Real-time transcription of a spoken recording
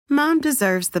Mom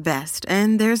deserves the best,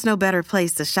 and there's no better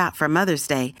place to shop for Mother's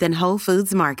Day than Whole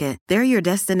Foods Market. They're your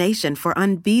destination for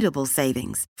unbeatable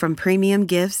savings, from premium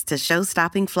gifts to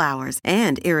show-stopping flowers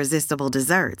and irresistible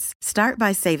desserts. Start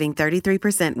by saving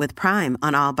 33% with Prime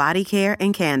on all body care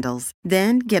and candles.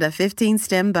 Then get a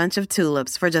 15-stem bunch of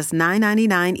tulips for just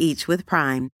 $9.99 each with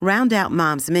Prime. Round out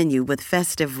Mom's menu with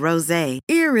festive rosé,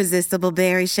 irresistible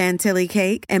berry chantilly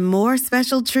cake, and more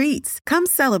special treats. Come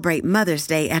celebrate Mother's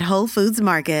Day at Whole Foods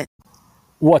Market.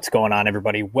 What's going on,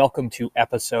 everybody? Welcome to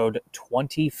episode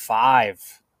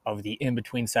 25 of the In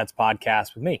Between Sets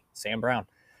podcast with me, Sam Brown.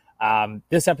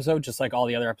 This episode, just like all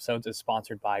the other episodes, is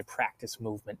sponsored by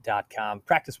PracticeMovement.com.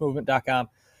 PracticeMovement.com,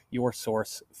 your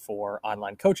source for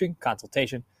online coaching,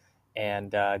 consultation,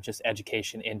 and just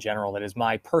education in general. That is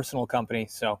my personal company.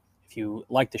 So if you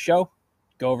like the show,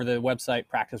 go over to the website,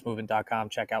 PracticeMovement.com,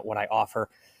 check out what I offer.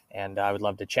 And I would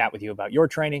love to chat with you about your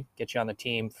training, get you on the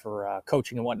team for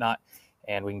coaching and whatnot,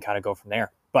 and we can kind of go from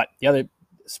there. But the other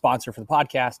sponsor for the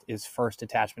podcast is First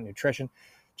Attachment Nutrition.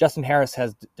 Justin Harris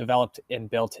has developed and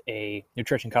built a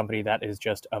nutrition company that is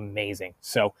just amazing.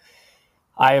 So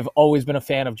I have always been a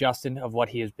fan of Justin, of what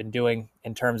he has been doing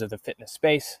in terms of the fitness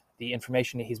space. The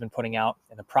information that he's been putting out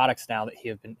and the products now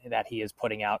that he is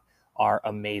putting out are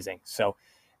amazing. So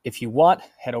if you want,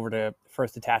 head over to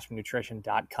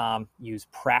firstattachmentnutrition.com. Use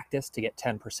practice to get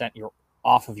 10%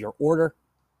 off of your order.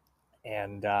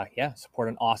 And support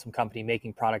an awesome company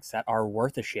making products that are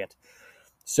worth a shit.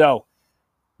 So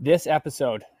this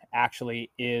episode actually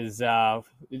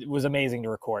it was amazing to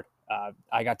record.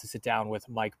 I got to sit down with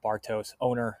Mike Bartos,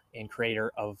 owner and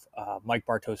creator of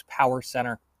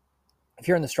MBPowercenter. If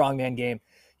you're in the strongman game,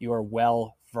 you are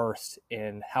well versed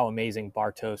in how amazing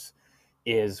Bartos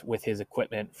is with his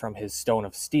equipment, from his stone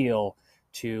of steel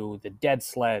to the dead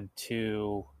sled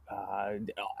to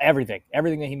everything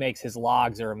that he makes. His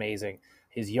logs are amazing.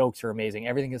 His yokes are amazing.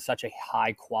 Everything is such a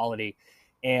high quality.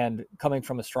 And coming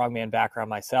from a strongman background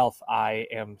myself, I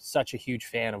am such a huge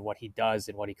fan of what he does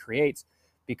and what he creates,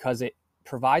 because it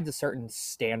provides a certain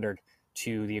standard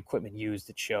to the equipment used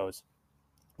that shows.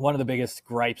 One of the biggest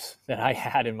gripes that I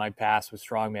had in my past with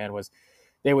strongman was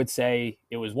they would say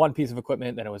it was one piece of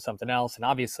equipment, then it was something else. And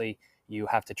obviously you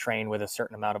have to train with a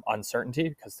certain amount of uncertainty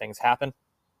because things happen.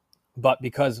 But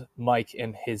because Mike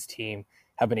and his team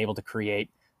have been able to create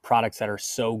products that are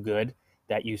so good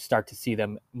that you start to see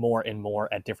them more and more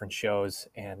at different shows.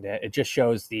 And it just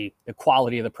shows the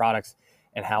quality of the products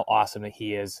and how awesome that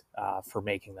he is for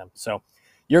making them. So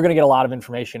you're going to get a lot of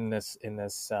information in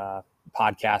this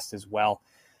podcast as well.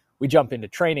 We jump into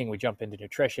training, we jump into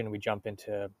nutrition, we jump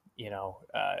into,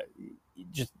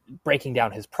 just breaking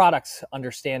down his products,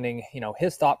 understanding,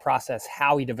 his thought process,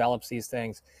 how he develops these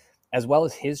things, as well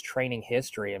as his training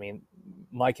history. I mean,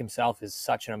 Mike himself is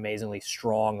such an amazingly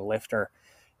strong lifter,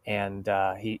 and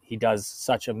he does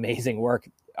such amazing work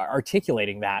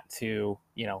articulating that to,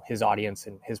 his audience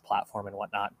and his platform and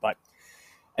whatnot. But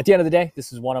at the end of the day,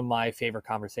 this is one of my favorite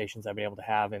conversations I've been able to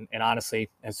have. And honestly,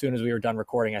 as soon as we were done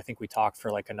recording, I think we talked for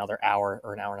like another hour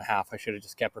or an hour and a half. I should have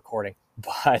just kept recording,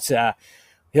 but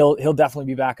he'll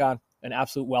definitely be back on. An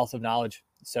absolute wealth of knowledge.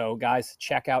 So guys,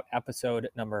 check out episode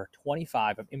number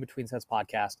 25 of In Between Sets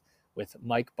podcast with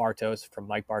Mike Bartos from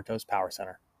Mike Bartos Power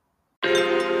Center.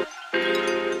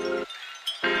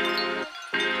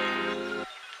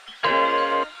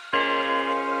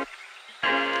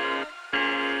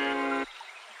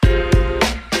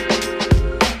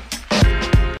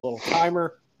 Little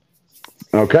timer.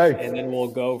 Okay. And then we'll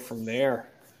go from there.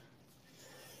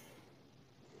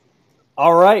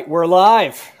 All right, we're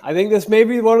live. I think this may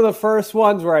be one of the first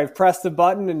ones where I've pressed the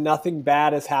button and nothing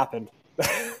bad has happened.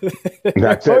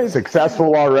 That's it.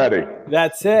 Successful already.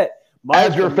 That's it.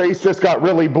 As your face just got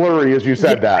really blurry as you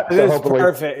said that. So hopefully,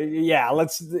 perfect. Yeah,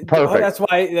 perfect. That's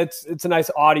why it's a nice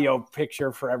audio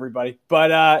picture for everybody.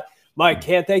 But Mike,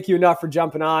 can't thank you enough for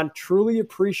jumping on. Truly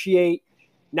appreciate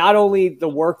not only the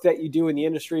work that you do in the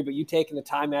industry, but you taking the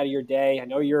time out of your day. I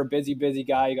know you're a busy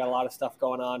guy. You got a lot of stuff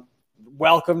going on.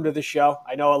 Welcome to the show.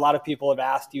 I know a lot of people have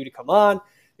asked you to come on.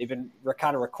 They've been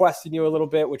kind of requesting you a little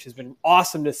bit, which has been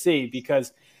awesome to see,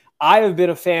 because I have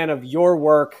been a fan of your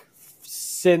work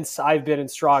since I've been in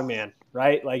strongman,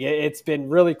 right? Like it's been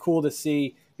really cool to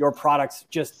see your products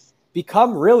just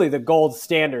become really the gold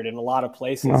standard in a lot of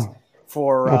places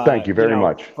for, thank you very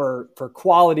much for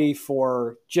quality,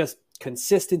 for just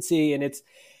consistency. And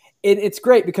it's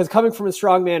great because coming from a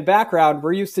strongman background,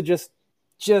 we're used to just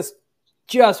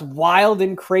wild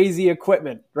and crazy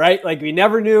equipment, right? Like we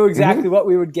never knew exactly what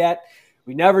we would get.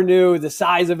 We never knew the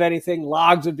size of anything.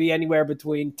 Logs would be anywhere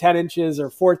between 10 inches or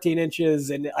 14 inches.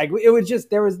 And like it was just,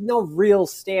 there was no real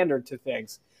standard to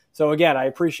things. So again, I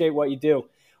appreciate what you do.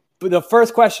 But the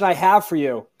first question I have for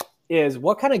you is,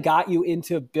 what kind of got you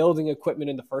into building equipment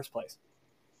in the first place?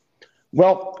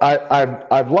 Well,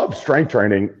 I've loved strength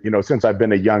training, since I've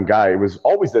been a young guy. It was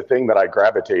always the thing that I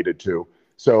gravitated to.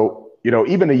 So,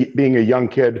 even being a young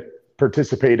kid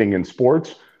participating in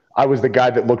sports, I was the guy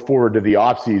that looked forward to the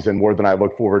off season more than I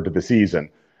looked forward to the season.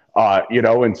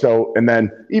 And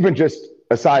then even just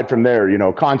aside from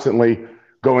there, constantly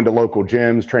going to local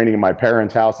gyms, training in my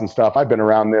parents' house and stuff. I've been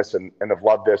around this and have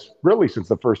loved this really since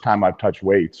the first time I've touched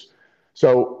weights.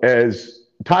 So as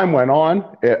time went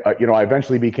on, I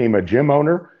eventually became a gym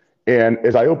owner. And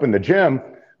as I opened the gym,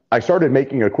 I started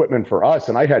making equipment for us,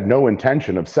 and I had no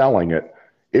intention of selling it.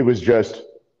 It was just,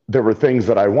 there were things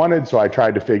that I wanted. So I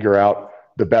tried to figure out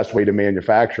the best way to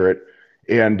manufacture it.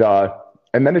 And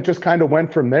then it just kind of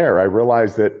went from there. I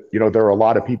realized that, there are a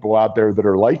lot of people out there that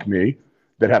are like me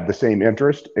that have the same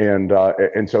interest. And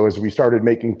so as we started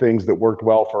making things that worked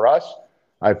well for us,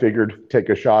 I figured take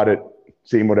a shot at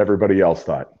seeing what everybody else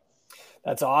thought.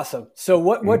 That's awesome. So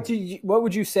what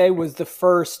would you say was the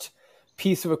first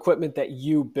piece of equipment that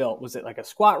you built? Was it like a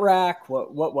squat rack?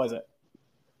 What was it?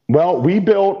 Well, we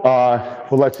built,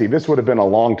 let's see, this would have been a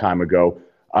long time ago.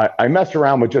 I messed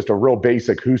around with just a real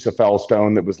basic Husafell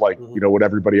stone that was like, what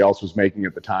everybody else was making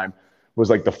at the time. Was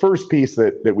like the first piece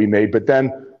that we made. But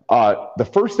then the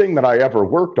first thing that I ever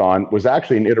worked on was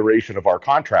actually an iteration of our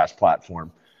contrast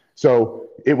platform. So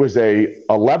it was a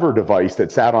lever device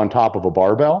that sat on top of a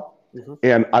barbell.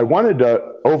 And I wanted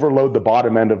to overload the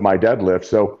bottom end of my deadlift.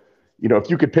 So, if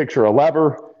you could picture a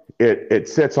lever, it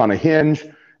sits on a hinge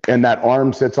and that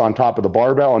arm sits on top of the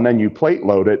barbell, and then you plate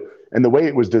load it. And the way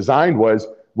it was designed was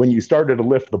when you started to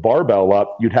lift the barbell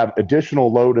up, you'd have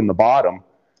additional load in the bottom.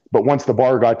 But once the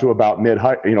bar got to about mid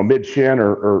shin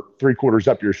or 3/4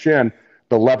 up your shin,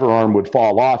 the lever arm would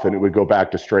fall off and it would go back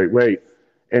to straight weight.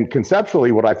 And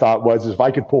conceptually, what I thought was if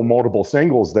I could pull multiple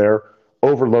singles there,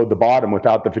 overload the bottom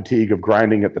without the fatigue of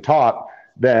grinding at the top,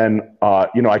 then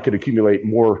I could accumulate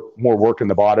more work in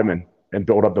the bottom and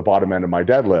build up the bottom end of my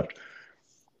deadlift.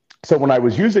 So when I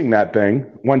was using that thing,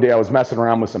 one day I was messing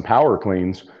around with some power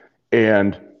cleans,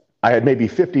 and I had maybe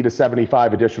 50 to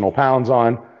 75 additional pounds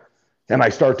on, and I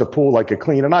start to pull like a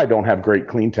clean, and I don't have great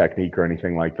clean technique or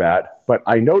anything like that, but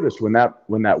I noticed when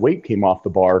that weight came off the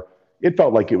bar, it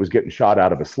felt like it was getting shot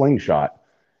out of a slingshot.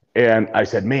 And I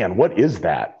said, man, what is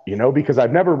that? Because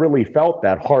I've never really felt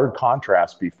that hard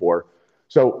contrast before.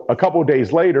 So a couple of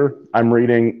days later, I'm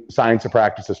reading Science of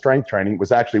Practice of Strength Training. It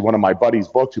was actually one of my buddy's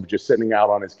books. He was just sitting out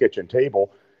on his kitchen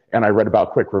table, and I read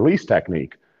about quick release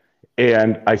technique.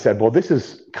 And I said, well, this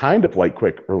is kind of like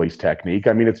quick release technique.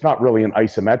 I mean, it's not really an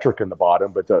isometric in the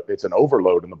bottom, but it's an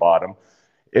overload in the bottom.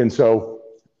 And so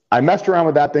I messed around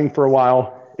with that thing for a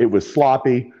while. It was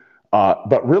sloppy.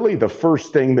 But really the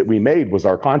first thing that we made was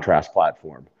our contrast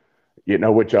platform,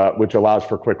 which allows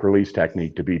for quick release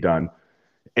technique to be done.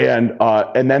 And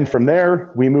then from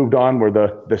there, we moved on where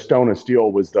the Stone of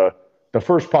Steel was the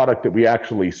first product that we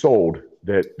actually sold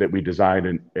that we designed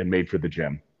and made for the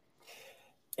gym.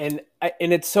 And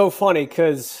it's so funny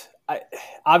because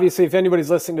obviously if anybody's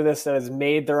listening to this that has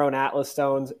made their own Atlas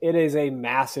stones, it is a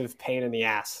massive pain in the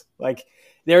ass. Like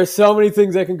there's so many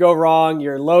things that can go wrong.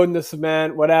 You're loading the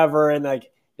cement, whatever, and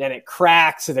then it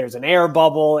cracks, so there's an air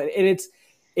bubble, and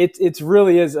it's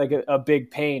really is like a big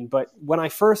pain. But when I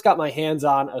first got my hands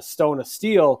on a Stone of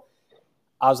Steel,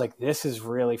 I was like, this is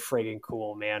really friggin'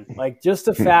 cool, man. Like just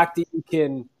the fact that you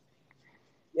can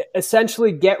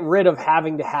essentially get rid of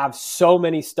having to have so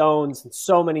many stones and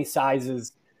so many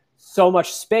sizes, so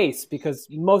much space, because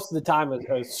most of the time a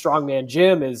strongman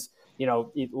gym is,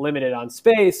 limited on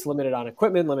space, limited on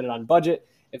equipment, limited on budget.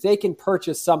 If they can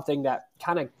purchase something that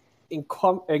kind of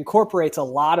incorporates a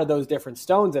lot of those different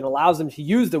stones and allows them to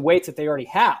use the weights that they already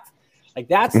have, like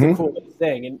that's the coolest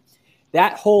thing. And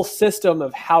that whole system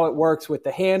of how it works with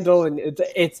the handle, and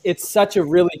it's such a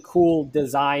really cool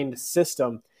designed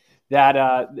system that,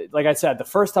 like I said, the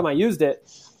first time I used it,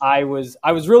 I was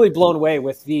really blown away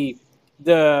with the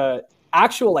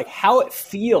actual, like how it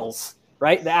feels.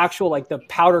 Right, the actual the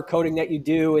powder coating that you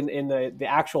do and the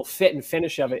actual fit and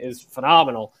finish of it is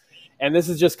phenomenal. And this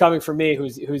is just coming from me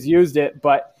who's used it,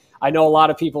 but I know a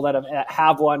lot of people that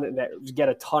have one and that get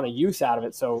a ton of use out of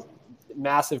it. So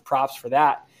massive props for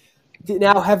that.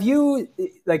 Now,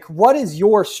 what is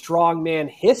your strongman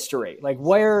history? Like,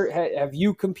 where have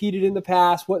you competed in the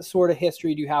past? What sort of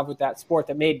history do you have with that sport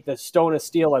that made the Stone of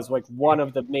Steel as like one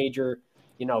of the major,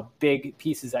 big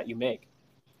pieces that you make?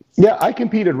 Yeah, I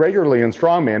competed regularly in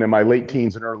strongman in my late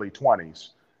teens and early 20s.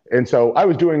 And so I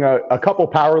was doing a couple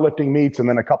powerlifting meets and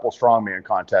then a couple strongman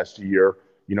contests a year,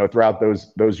 throughout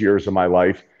those years of my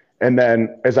life. And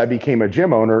then as I became a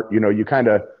gym owner, you kind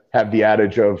of have the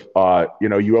adage of,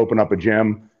 you open up a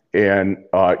gym and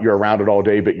you're around it all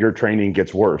day, but your training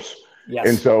gets worse. Yes,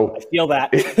 and so I feel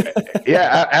that.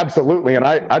 Yeah, absolutely. And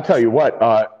I tell you what,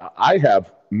 I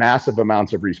have massive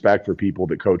amounts of respect for people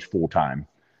that coach full time,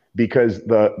 because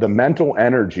the mental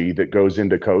energy that goes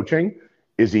into coaching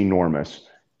is enormous.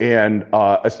 And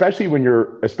especially when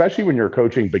you're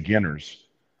coaching beginners,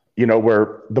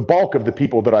 where the bulk of the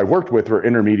people that I worked with were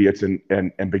intermediates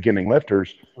and beginning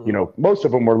lifters. Most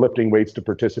of them were lifting weights to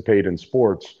participate in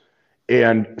sports.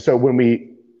 And so when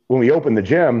we opened the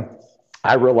gym,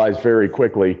 I realized very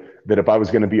quickly that if I was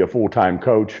going to be a full-time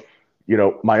coach,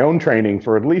 my own training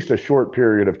for at least a short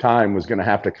period of time was going to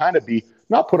have to kind of be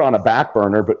not put on a back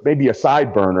burner, but maybe a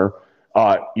side burner,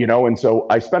 and so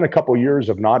I spent a couple years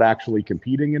of not actually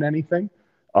competing in anything,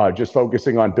 just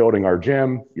focusing on building our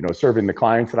gym, serving the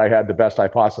clients that I had the best I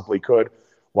possibly could,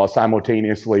 while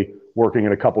simultaneously working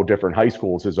in a couple different high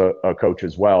schools as a coach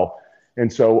as well.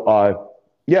 And so,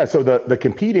 so the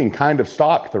competing kind of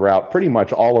stopped throughout pretty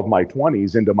much all of my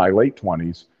 20s into my late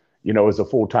 20s, as a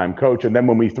full-time coach. And then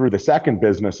when we threw the second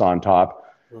business on top,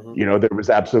 there was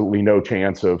absolutely no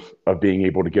chance of being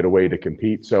able to get away to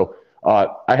compete. So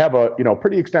I have a,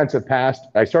 pretty extensive past.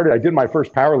 I did my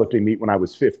first powerlifting meet when I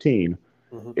was 15.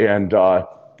 And,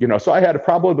 so I had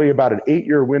probably about an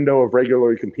 8-year window of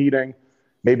regularly competing,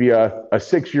 maybe a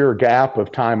 6-year gap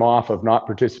of time off of not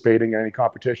participating in any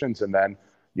competitions. And then,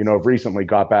 I've recently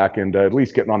got back into at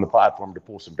least getting on the platform to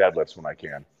pull some deadlifts when I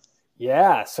can.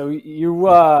 Yeah. So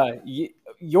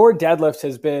your deadlift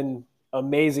has been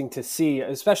amazing to see,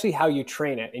 especially how you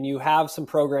train it. And you have some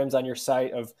programs on your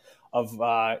site of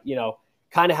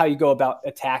kind of how you go about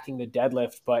attacking the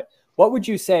deadlift. But what would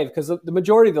you say, because the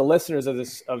majority of the listeners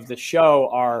of the show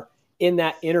are in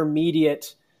that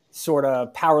intermediate sort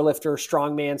of powerlifter,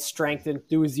 strongman, strength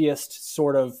enthusiast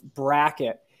sort of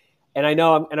bracket. And I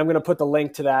know, I'm going to put the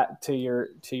link to that to your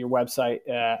website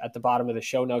at the bottom of the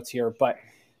show notes here. But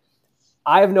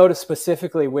I have noticed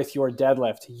specifically with your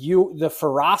deadlift, the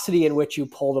ferocity in which you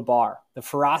pull the bar, the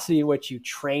ferocity in which you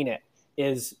train it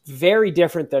is very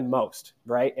different than most,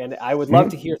 right? And I would love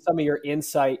to hear some of your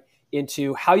insight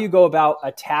into how you go about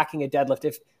attacking a deadlift.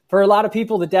 If for a lot of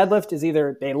people, the deadlift is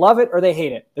either they love it or they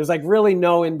hate it. There's like really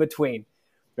no in between,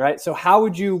 right? So how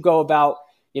would you go about,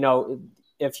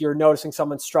 if you're noticing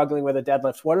someone struggling with a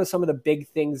deadlift, what are some of the big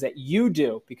things that you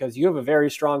do? Because you have a very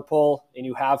strong pull and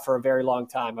you have for a very long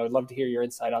time. I would love to hear your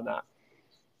insight on that.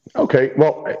 Okay.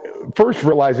 Well, first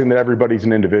realizing that everybody's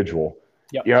an individual,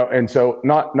 and so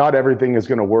not everything is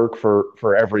going to work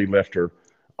for every lifter.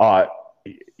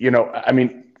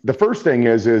 The first thing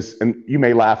is, and you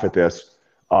may laugh at this,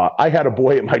 I had a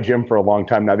boy at my gym for a long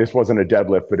time. Now, this wasn't a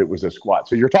deadlift, but it was a squat.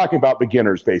 So you're talking about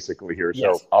beginners basically here.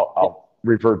 So yes. I'll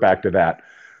revert back to that.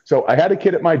 So I had a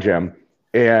kid at my gym,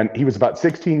 and he was about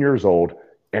 16 years old,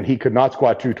 and he could not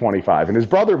squat 225. And his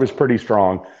brother was pretty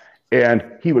strong, and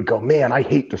he would go, man, I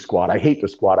hate to squat. I hate to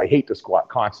squat. I hate to squat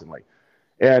constantly.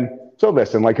 And so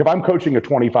listen, like if I'm coaching a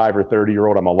 25 or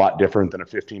 30-year-old, I'm a lot different than a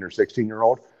 15 or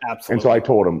 16-year-old. Absolutely. And so I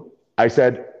told him, I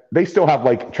said, they still have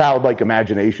like childlike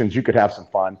imaginations. You could have some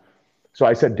fun. So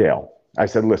I said, Dale, I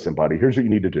said, listen, buddy, here's what you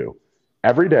need to do.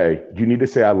 Every day, you need to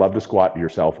say, I love to squat to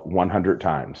yourself 100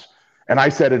 times. And I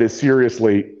said it as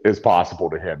seriously as possible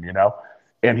to him,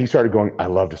 and he started going, I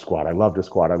love to squat. I love to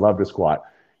squat. I love to squat.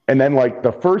 And then like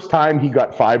the first time he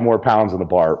got 5 more pounds on the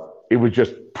bar, it was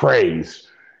just praise,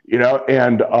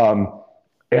 and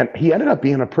he ended up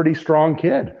being a pretty strong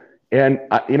kid. And,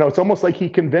 it's almost like he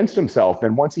convinced himself.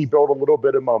 And once he built a little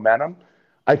bit of momentum,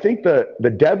 I think the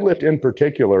deadlift in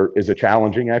particular is a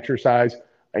challenging exercise.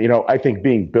 I think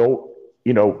being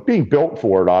built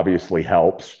for it obviously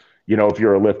helps, if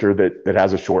you're a lifter that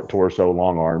has a short torso,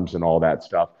 long arms and all that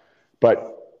stuff.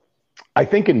 But I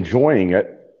think enjoying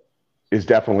it is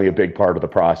definitely a big part of the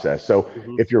process. So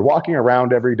if you're walking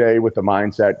around every day with the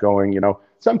mindset going,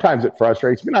 sometimes it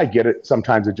frustrates me. And I get it.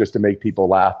 Sometimes it's just to make people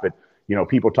laugh. But,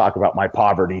 people talk about my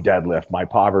poverty deadlift, my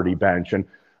poverty bench. And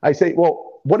I say,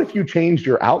 well, what if you changed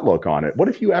your outlook on it? What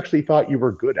if you actually thought you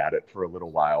were good at it for a little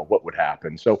while? What would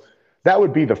happen? So that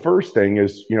would be the first thing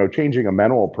is, changing a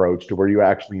mental approach to where you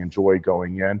actually enjoy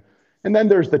going in. And then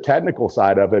there's the technical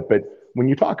side of it. But when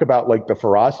you talk about like the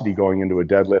ferocity going into a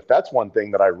deadlift, that's one thing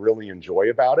that I really enjoy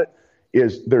about it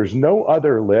is there's no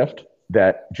other lift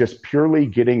that just purely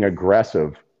getting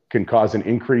aggressive can cause an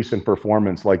increase in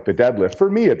performance like the deadlift, for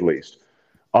me at least.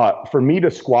 For me to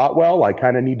squat well, I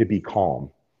kind of need to be calm.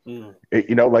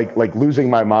 Like losing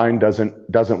my mind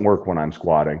doesn't work when I'm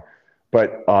squatting.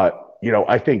 But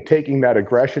I think taking that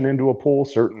aggression into a pool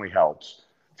certainly helps.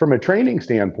 From a training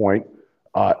standpoint,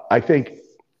 I think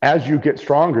as you get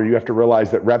stronger, you have to realize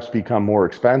that reps become more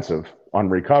expensive on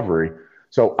recovery.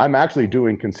 So I'm actually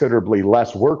doing considerably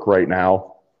less work right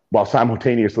now while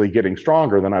simultaneously getting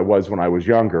stronger than I was when I was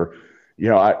younger.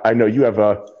 I know you have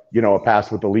a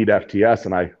past with Elite FTS,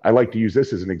 and I like to use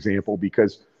this as an example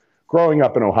because growing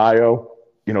up in Ohio,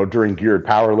 during geared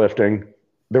powerlifting,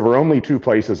 there were only two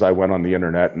places I went on the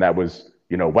internet, and that was,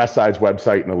 Westside's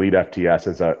website and Elite FTS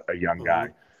as a young guy.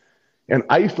 And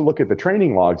I used to look at the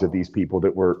training logs of these people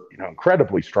that were,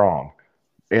 incredibly strong.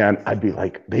 And I'd be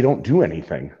like, they don't do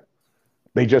anything.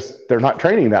 They're not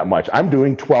training that much. I'm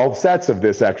doing 12 sets of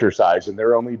this exercise and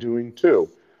they're only doing 2.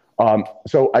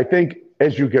 So I think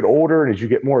as you get older and as you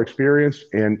get more experienced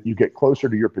and you get closer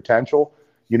to your potential,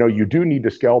 you do need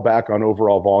to scale back on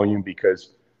overall volume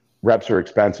because reps are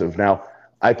expensive. Now,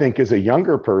 I think as a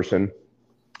younger person,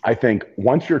 I think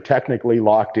once you're technically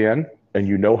locked in and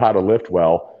you know how to lift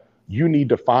well, you need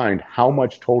to find how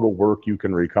much total work you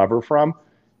can recover from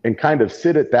and kind of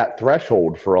sit at that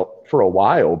threshold for a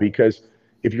while. Because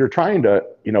if you're trying to,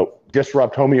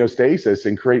 disrupt homeostasis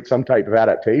and create some type of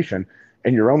adaptation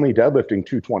and you're only deadlifting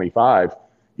 225,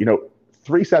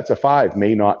 3 sets of 5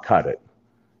 may not cut it.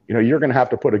 You're going to have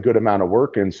to put a good amount of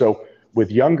work in. So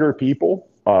with younger people,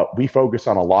 we focus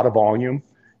on a lot of volume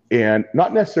and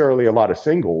not necessarily a lot of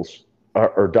singles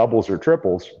or doubles or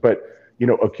triples, but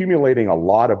accumulating a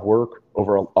lot of work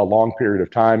over a long period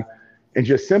of time and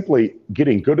just simply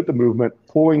getting good at the movement,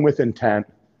 pulling with intent,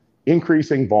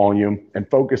 increasing volume, and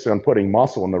focus on putting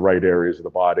muscle in the right areas of the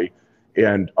body.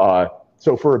 And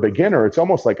so for a beginner, it's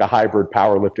almost like a hybrid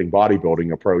powerlifting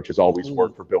bodybuilding approach has always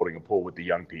worked for building a pool with the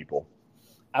young people.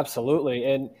 Absolutely.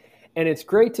 And it's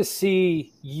great to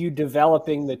see you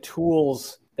developing the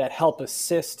tools that help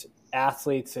assist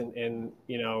athletes and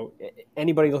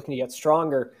anybody looking to get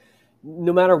stronger,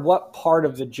 no matter what part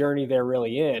of the journey they're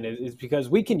really in, is because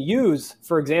we can use,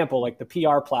 for example, like the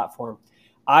PR platform.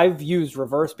 I've used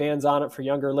reverse bands on it for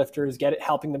younger lifters,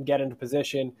 helping them get into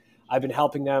position. I've been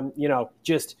helping them,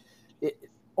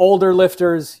 older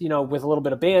lifters, with a little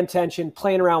bit of band tension,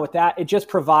 playing around with that. It just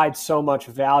provides so much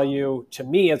value to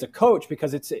me as a coach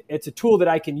because it's a tool that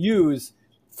I can use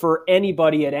for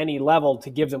anybody at any level to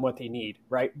give them what they need,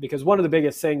 right? Because one of the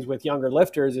biggest things with younger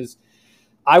lifters is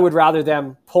I would rather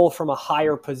them pull from a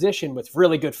higher position with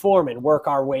really good form and work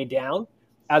our way down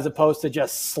as opposed to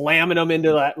just slamming them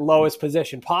into that lowest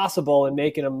position possible and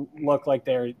making them look like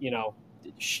they're,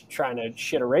 trying to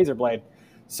shit a razor blade.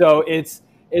 So it's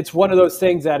one of those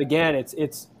things that, again,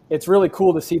 it's really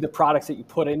cool to see the products that you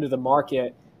put into the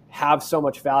market have so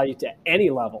much value to any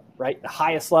level, right? The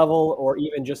highest level or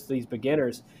even just these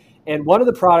beginners. And one of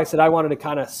the products that I wanted to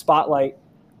kind of spotlight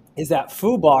is that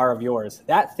Foo Bar of yours.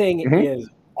 That thing is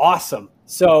awesome.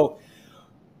 So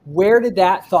where did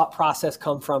that thought process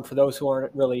come from for those who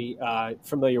aren't really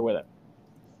familiar with it?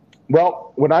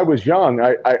 Well, when I was young,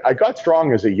 I got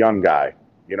strong as a young guy.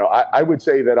 I would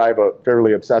say that I have a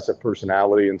fairly obsessive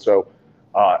personality. And so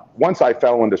once I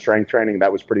fell into strength training,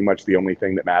 that was pretty much the only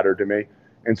thing that mattered to me.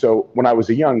 And so when I was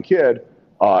a young kid,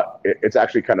 it's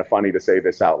actually kind of funny to say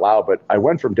this out loud, but I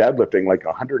went from deadlifting like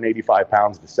 185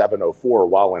 pounds to 704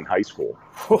 while in high school.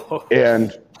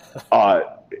 And,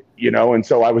 and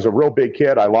so I was a real big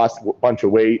kid. I lost a bunch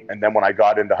of weight. And then when I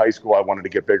got into high school, I wanted to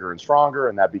get bigger and stronger.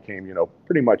 And that became,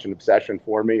 pretty much an obsession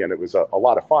for me. And it was a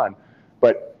lot of fun.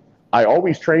 But I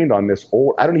always trained on this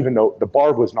I don't even know, the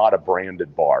bar was not a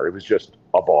branded bar. It was just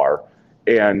a bar.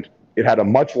 And it had a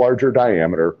much larger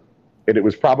diameter. And it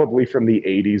was probably from the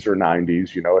 80s or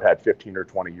 90s. It had 15 or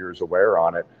 20 years of wear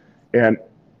on it. And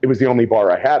it was the only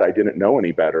bar I had. I didn't know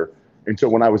any better. And so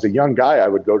when I was a young guy, I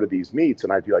would go to these meets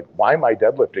and I'd be like, why am I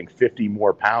deadlifting 50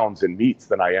 more pounds in meets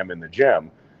than I am in the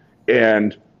gym?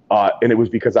 And it was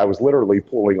because I was literally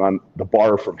pulling on the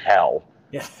bar from hell.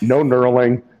 Yeah. No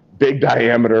knurling, big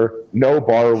diameter, no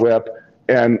bar whip.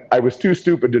 And I was too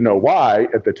stupid to know why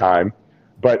at the time.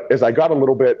 But as I got a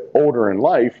little bit older in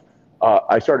life,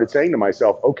 I started saying to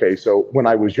myself, okay, so when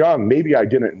I was young, maybe I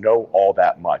didn't know all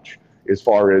that much as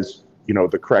far as,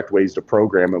 the correct ways to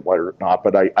program and whatnot,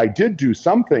 but I did do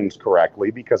some things correctly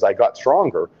because I got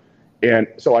stronger. And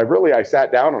so I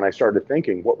sat down and I started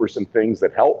thinking, what were some things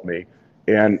that helped me?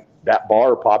 And that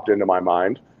bar popped into my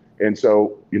mind. And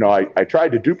so, I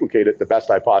tried to duplicate it the best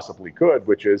I possibly could,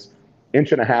 which is 1.5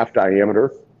 inch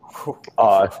diameter.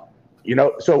 I've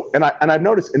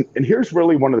noticed, and here's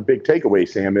really one of the big takeaways,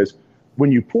 Sam, is when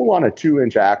you pull on a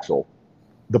 2-inch axle,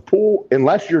 the pull,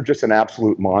 unless you're just an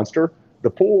absolute monster, the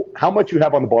pull, how much you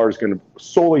have on the bar is going to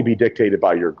solely be dictated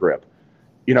by your grip.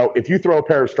 If you throw a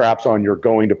pair of straps on, you're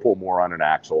going to pull more on an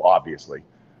axle, obviously.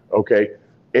 Okay.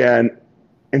 And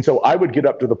And so I would get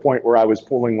up to the point where I was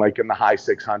pulling like in the high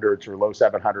 600s or low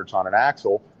 700s on an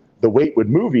axle. The weight would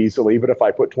move easily, but if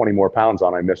I put 20 more pounds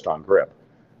on, I missed on grip.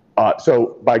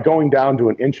 So by going down to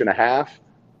 1.5 inches,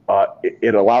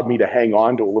 it allowed me to hang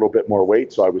on to a little bit more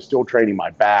weight. So I was still training my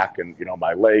back and, you know,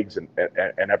 my legs and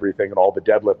everything and all the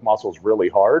deadlift muscles really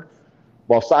hard,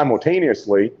 while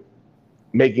simultaneously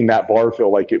making that bar feel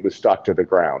like it was stuck to the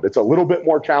ground. It's a little bit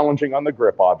more challenging on the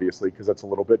grip, obviously, because it's a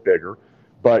little bit bigger,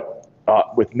 but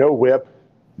with no whip,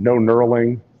 no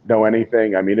knurling, no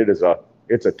anything. I mean,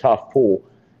 it's a tough pull.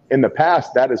 In the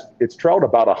past, it's trailed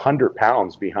about 100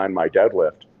 pounds behind my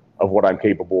deadlift of what I'm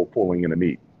capable of pulling in a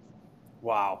meet.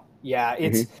 Wow. Yeah,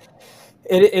 it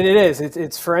is.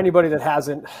 It's for anybody that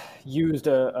hasn't used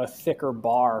a thicker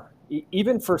bar,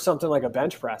 even for something like a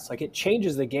bench press. Like, it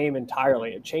changes the game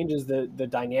entirely. It changes the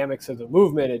dynamics of the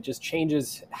movement. It just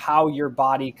changes how your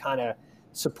body kind of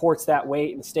supports that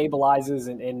weight and stabilizes.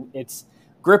 And its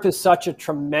grip is such a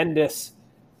tremendous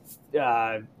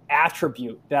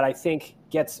attribute that I think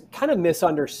gets kind of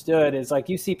misunderstood. Is like,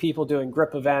 you see people doing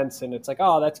grip events and it's like,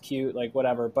 oh, that's cute, like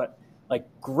whatever. But like,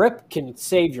 grip can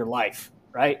save your life,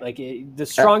 right? Like, the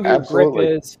stronger your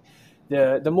grip is,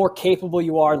 the more capable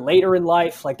you are later in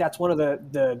life. Like, that's one of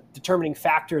the determining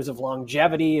factors of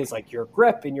longevity, is like your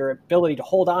grip and your ability to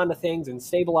hold on to things and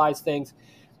stabilize things.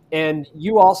 And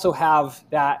you also have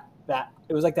that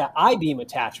it was like that I-beam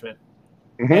attachment.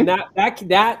 And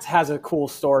that has a cool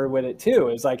story with it too.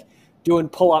 It's like doing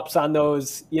pull-ups on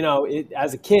those, you know,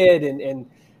 as a kid and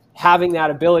having that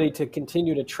ability to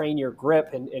continue to train your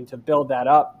grip and to build that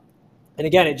up. And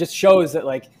again, it just shows that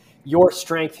like your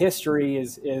strength history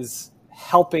is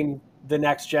helping the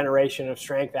next generation of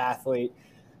strength athlete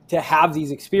to have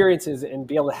these experiences and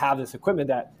be able to have this equipment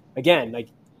that, again, like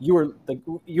you were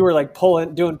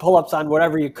doing pull-ups on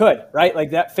whatever you could, right? Like,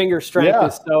 that finger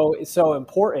strength is so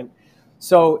important.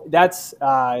 So that's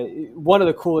one of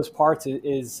the coolest parts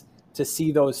is to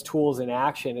see those tools in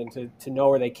action and to know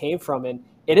where they came from. And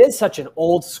it is such an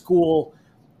old school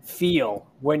feel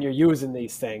when you're using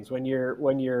these things, when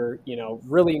you're you know,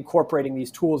 really incorporating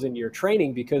these tools into your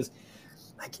training, because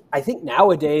like, I think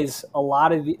nowadays a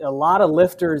lot of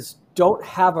lifters don't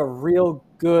have a real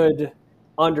good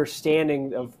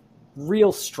understanding of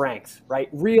real strength, right?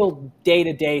 Real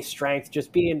day-to-day strength,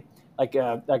 just being like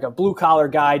a blue collar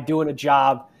guy doing a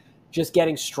job, just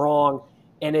getting strong.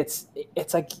 And it's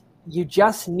like, you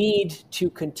just need to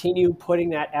continue putting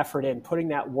that effort in, putting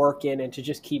that work in, and to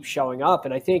just keep showing up.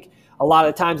 And I think a lot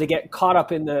of times they get caught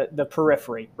up in the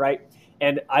periphery, right?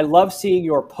 And I love seeing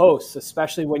your posts,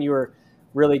 especially when you were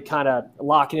really kind of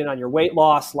locking in on your weight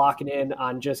loss, locking in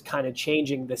on just kind of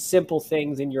changing the simple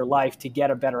things in your life to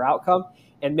get a better outcome.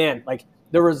 And man, like,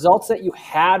 the results that you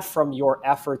had from your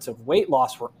efforts of weight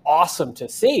loss were awesome to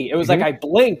see. It was like I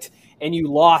blinked and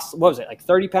you lost, what was it, like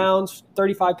 30 pounds,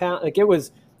 35 pounds? Like, it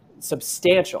was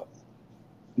substantial.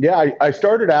 Yeah, I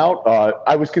started out,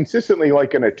 I was consistently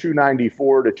like in a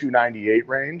 294 to 298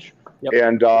 range. Yep.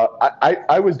 And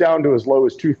I was down to as low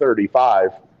as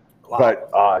 235. Wow.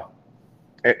 But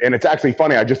and it's actually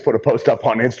funny, I just put a post up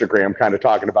on Instagram kind of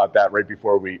talking about that right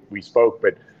before we spoke.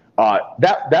 But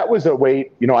that was a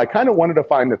weight, you know, I kind of wanted to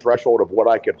find the threshold of what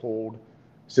I could hold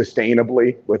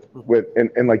sustainably with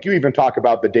and like you even talk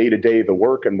about the day-to-day, the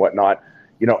work and whatnot.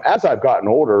 You know, as I've gotten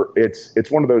older, it's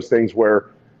one of those things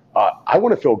where I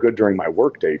want to feel good during my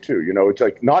work day too. You know, it's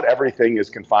like not everything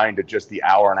is confined to just the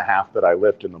hour and a half that I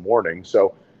lift in the morning.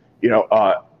 So, you know,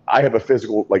 I have a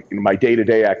physical, like, you know, my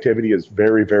day-to-day activity is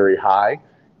very, very high.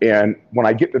 And when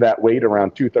I get to that weight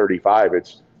around 235,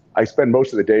 I spend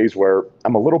most of the days where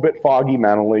I'm a little bit foggy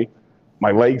mentally.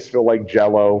 My legs feel like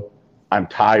jello. I'm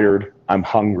tired. I'm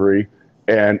hungry.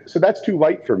 And so that's too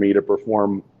light for me to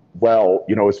perform well,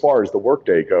 you know, as far as the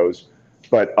workday goes.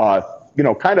 But, you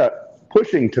know, kind of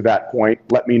pushing to that point,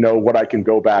 let me know what I can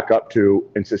go back up to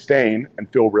and sustain and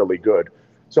feel really good.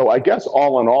 So I guess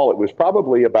all in all, it was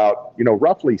probably about, you know,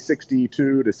 roughly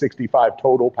 62 to 65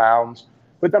 total pounds.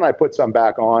 But then I put some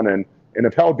back on and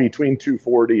have held between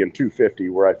 240 and 250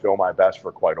 where I feel my best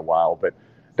for quite a while. But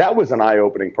that was an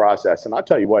eye-opening process. And I'll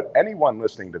tell you what, anyone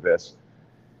listening to this,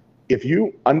 if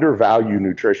you undervalue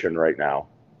nutrition right now,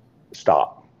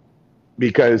 stop.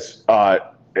 Because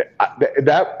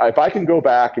if I can go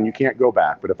back, and you can't go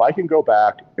back, but if I can go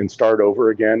back and start over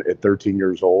again at 13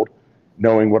 years old,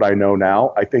 knowing what I know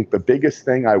now, I think the biggest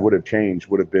thing I would have changed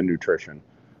would have been nutrition.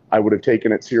 I would have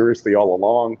taken it seriously all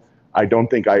along. I don't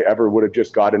think I ever would have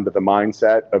just got into the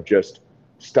mindset of just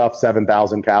stuff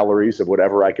 7,000 calories of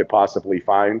whatever I could possibly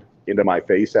find into my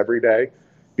face every day.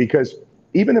 Because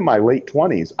even in my late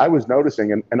 20s, I was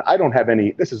noticing, and I don't have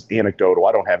any, this is anecdotal,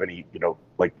 I don't have any,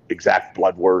 like exact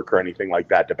blood work or anything like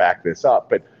that to back this up.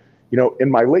 But,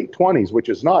 in my late 20s, which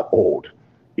is not old,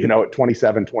 at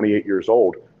 27, 28 years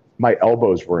old, my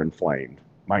elbows were inflamed.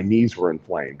 My knees were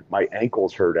inflamed. My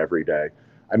ankles hurt every day.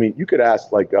 I mean, you could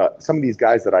ask like some of these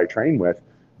guys that I train with,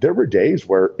 there were days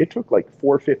where it took like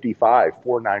 455,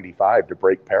 495 to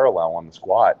break parallel on the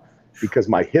squat because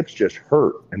my hips just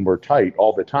hurt and were tight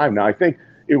all the time. Now, I think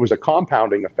it was a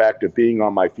compounding effect of being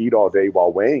on my feet all day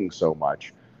while weighing so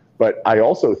much. But I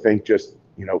also think just,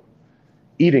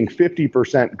 eating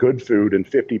 50% good food and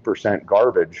 50%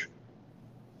 garbage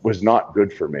was not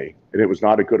good for me. And it was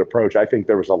not a good approach. I think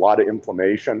there was a lot of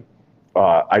inflammation.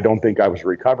 I don't think I was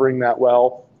recovering that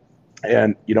well.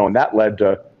 And, and that led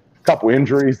to a couple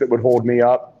injuries that would hold me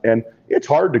up. And it's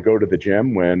hard to go to the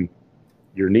gym when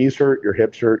your knees hurt, your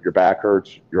hips hurt, your back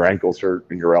hurts, your ankles hurt,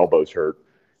 and your elbows hurt.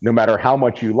 No matter how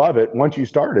much you love it, once you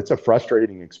start, it's a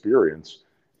frustrating experience.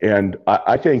 And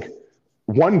I think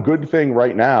one good thing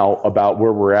right now about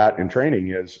where we're at in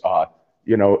training is,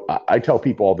 I tell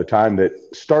people all the time that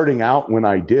starting out when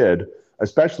I did,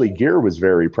 especially gear was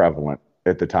very prevalent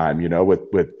at the time,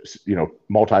 with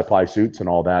multi-ply suits and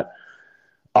all that.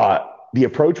 The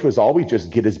approach was always just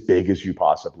get as big as you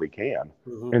possibly can.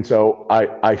 Mm-hmm. And so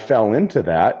I fell into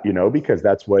that, because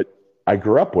that's what I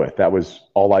grew up with. That was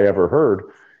all I ever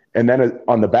heard. And then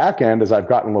on the back end, as I've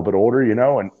gotten a little bit older,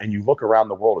 and you look around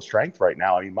the world of strength right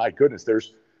now, I mean, my goodness,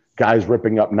 there's guys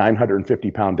ripping up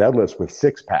 950-pound deadlifts with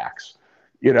 6-packs,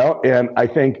 and I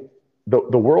think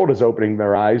the world is opening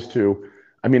their eyes to,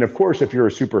 I mean, of course, if you're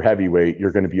a super heavyweight,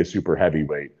 you're going to be a super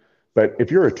heavyweight. But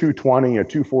if you're a 220, a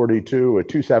 242, a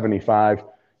 275,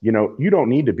 you don't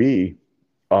need to be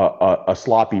a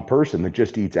sloppy person that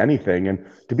just eats anything. And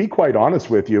to be quite honest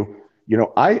with you,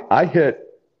 I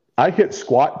hit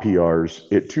squat PRs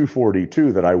at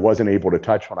 242 that I wasn't able to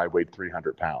touch when I weighed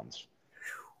 300 pounds.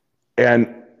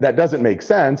 And that doesn't make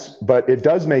sense, but it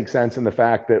does make sense in the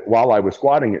fact that while I was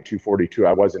squatting at 242,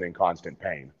 I wasn't in constant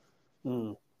pain.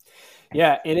 Mm.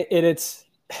 Yeah. And it's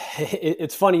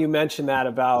funny you mentioned that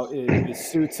about the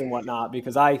suits and whatnot,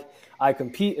 because I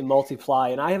compete in multiply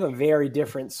and I have a very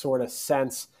different sort of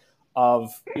sense of,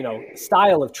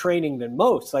 style of training than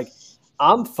most. Like,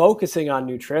 I'm focusing on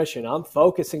nutrition. I'm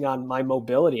focusing on my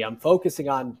mobility. I'm focusing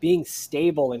on being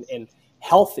stable and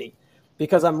healthy,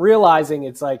 because I'm realizing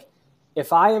it's like,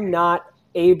 if I am not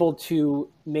able to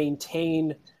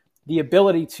maintain the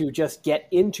ability to just get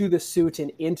into the suit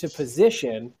and into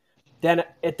position, then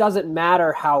it doesn't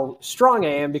matter how strong I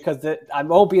am, because I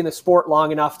won't be in the sport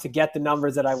long enough to get the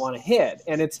numbers that I want to hit.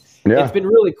 And it's been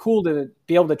really cool to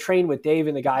be able to train with Dave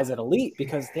and the guys at Elite,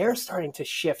 because they're starting to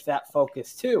shift that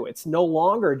focus too. It's no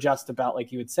longer just about,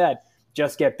 like you had said,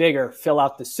 just get bigger, fill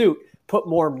out the suit, put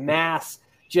more mass,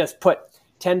 just put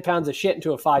 10 pounds of shit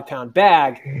into a 5-pound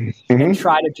bag and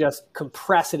try to just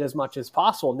compress it as much as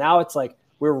possible. Now it's like,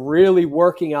 we're really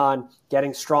working on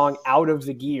getting strong out of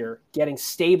the gear, getting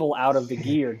stable out of the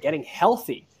gear, getting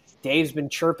healthy. Dave's been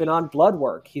chirping on blood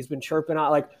work. He's been chirping on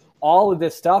like all of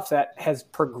this stuff that has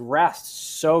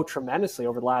progressed so tremendously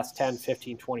over the last 10,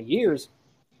 15, 20 years.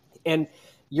 And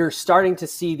you're starting to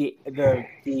see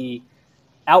the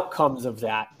outcomes of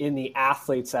that in the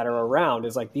athletes that are around.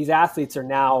 Is like, these athletes are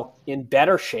now in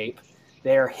better shape.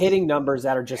 They're hitting numbers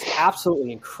that are just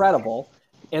absolutely incredible,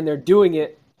 and they're doing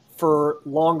it for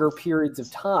longer periods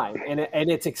of time. And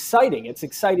it's exciting. It's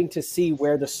exciting to see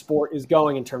where the sport is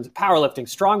going in terms of powerlifting.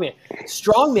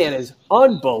 Strongman is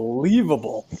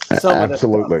unbelievable. Some of the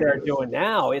stuff they're doing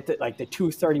now, like the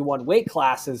 231 weight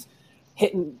classes,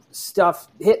 hitting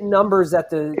numbers that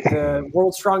the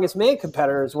world's strongest man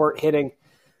competitors weren't hitting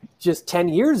just 10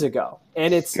 years ago.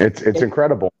 And it's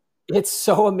incredible. It's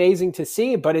so amazing to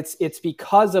see, but it's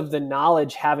because of the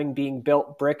knowledge being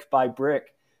built brick by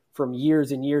brick from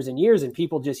years and years and years, and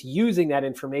people just using that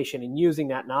information and using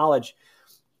that knowledge.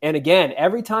 And again,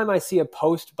 every time I see a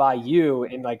post by you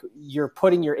and like you're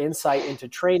putting your insight into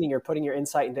training, you're putting your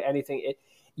insight into anything,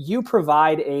 you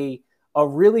provide a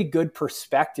really good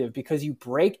perspective, because you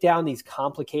break down these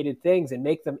complicated things and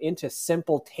make them into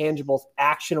simple, tangible,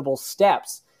 actionable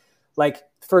steps. Like,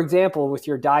 for example, with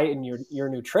your diet and your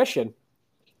nutrition,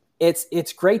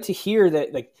 it's great to hear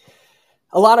that, like,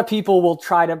 a lot of people will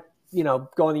try to,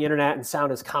 go on the internet and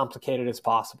sound as complicated as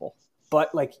possible.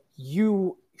 But like,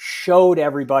 you showed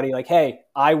everybody like, hey,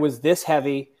 I was this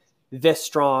heavy, this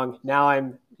strong. Now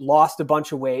I'm lost a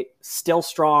bunch of weight, still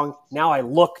strong. Now I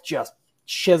look just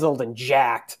chiseled and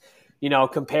jacked,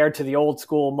 compared to the old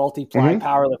school multiply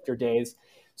powerlifter days.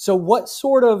 So what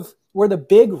sort of were the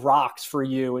big rocks for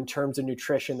you in terms of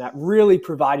nutrition that really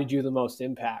provided you the most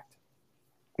impact?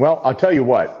 Well, I'll tell you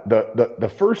what,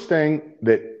 the first thing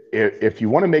that if you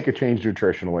want to make a change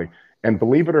nutritionally, and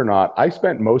believe it or not, I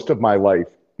spent most of my life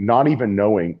not even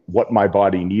knowing what my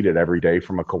body needed every day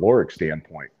from a caloric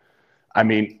standpoint. I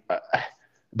mean,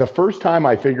 the first time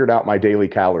I figured out my daily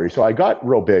calories, so I got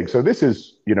real big. So this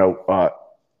is,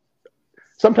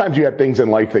 sometimes you have things in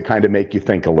life that kind of make you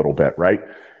think a little bit, right?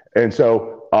 And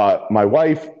so my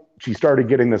wife, she started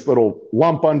getting this little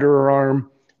lump under her arm,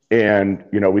 and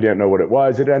we didn't know what it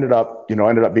was. It ended up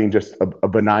being just a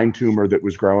benign tumor that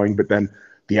was growing, but then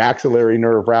the axillary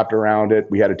nerve wrapped around it.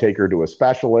 We had to take her to a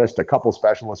specialist. A couple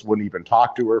specialists wouldn't even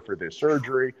talk to her for this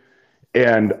surgery,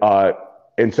 and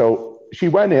so she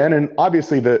went in, and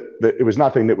obviously it was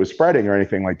nothing that was spreading or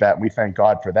anything like that. And we thank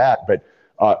God for that. But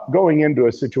going into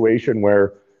a situation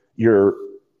where you're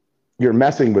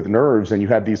messing with nerves, and you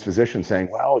have these physicians saying,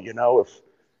 well,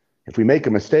 if we make a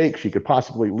mistake, she could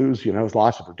possibly lose,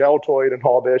 loss of her deltoid and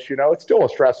all this, it's still a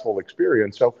stressful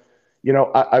experience. So,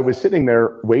 I was sitting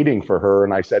there waiting for her,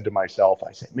 and I said to myself,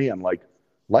 man, like,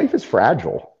 life is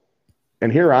fragile.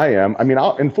 And here I am. I mean,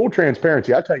 in full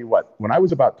transparency, I'll tell you what, when I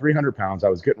was about 300 pounds, I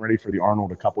was getting ready for the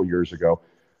Arnold a couple years ago.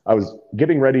 I was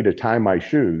getting ready to tie my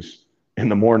shoes in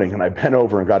the morning, and I bent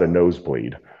over and got a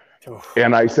nosebleed.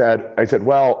 And I said,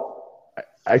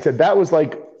 that was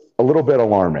like a little bit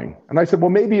alarming. And I said,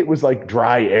 well, maybe it was like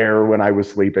dry air when I was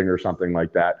sleeping or something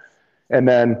like that. And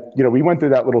then, we went through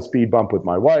that little speed bump with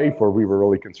my wife where we were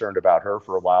really concerned about her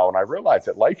for a while. And I realized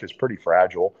that life is pretty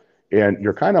fragile, and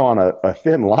you're kind of on a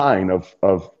thin line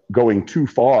of going too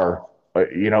far,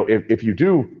 if you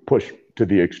do push to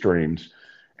the extremes.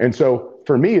 And so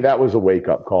for me, that was a wake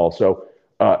up call. So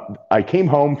I came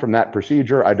home from that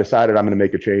procedure. I decided I'm going to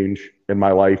make a change in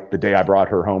my life the day I brought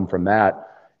her home from that.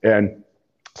 And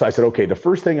so I said, okay, the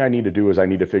first thing I need to do is I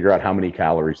need to figure out how many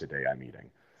calories a day I'm eating.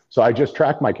 So I just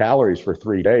tracked my calories for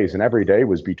 3 days, and every day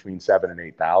was between 7,000 and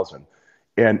 8,000.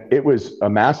 And it was a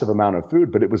massive amount of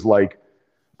food, but it was like,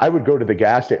 I would go to the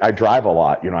gas station. I drive a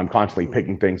lot, I'm constantly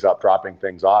picking things up, dropping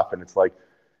things off. And it's like,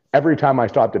 every time I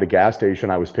stopped at a gas station,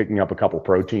 I was picking up a couple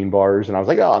protein bars, and I was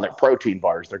like, oh, they're protein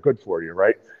bars. They're good for you,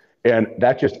 right? And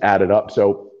that just added up.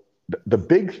 So the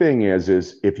big thing is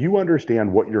if you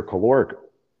understand what your caloric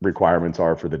requirements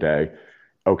are for the day,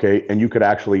 okay, and you could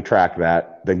actually track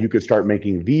that, then you could start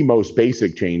making the most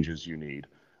basic changes you need,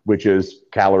 which is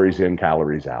calories in,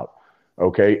 calories out.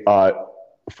 Okay.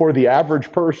 For the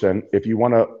average person, if you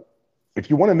want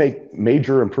to make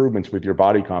major improvements with your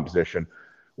body composition,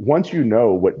 once you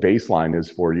know what baseline is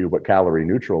for you, what calorie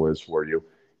neutral is for you,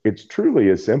 it's truly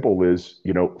as simple as,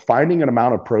 finding an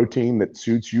amount of protein that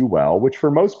suits you well, which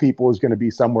for most people is going to be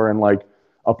somewhere in like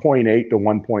a 0.8 to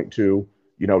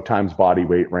 1.2, times body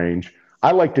weight range.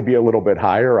 I like to be a little bit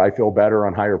higher. I feel better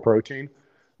on higher protein,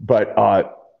 but,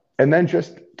 and then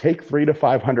just take 300 to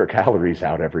 500 calories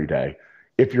out every day.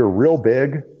 If you're real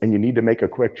big and you need to make a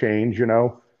quick change,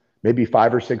 maybe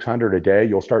 500 or 600 a day,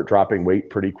 you'll start dropping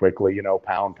weight pretty quickly,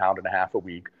 pound and a half a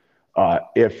week.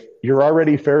 If you're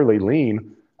already fairly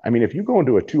lean, I mean, if you go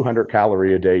into a 200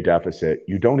 calorie a day deficit,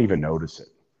 you don't even notice it.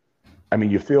 I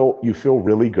mean, you feel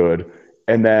really good.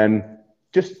 And then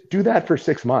just do that for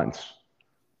 6 months.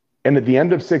 And at the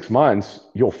end of 6 months,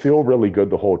 you'll feel really good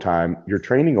the whole time. Your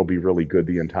training will be really good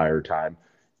the entire time.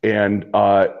 And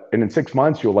in 6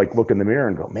 months, you'll like look in the mirror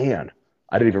and go, man,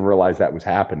 I didn't even realize that was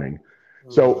happening.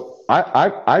 So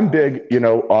I'm big,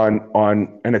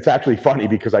 on, and it's actually funny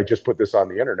because I just put this on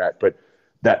the internet, but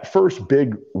that first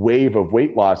big wave of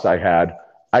weight loss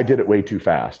I did it way too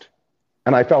fast.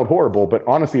 And I felt horrible, but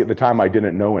honestly, at the time I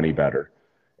didn't know any better.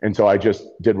 And so I just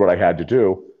did what I had to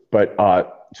do. But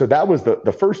so that was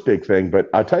the first big thing. But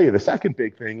I'll tell you, the second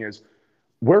big thing is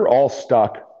we're all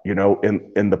stuck,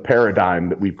 in the paradigm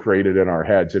that we've created in our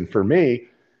heads. And for me,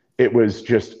 it was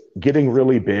just getting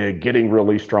really big, getting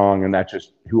really strong, and that's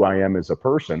just who I am as a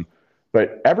person.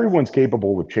 But everyone's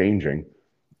capable of changing.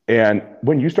 And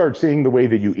when you start seeing the way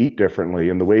that you eat differently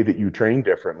and the way that you train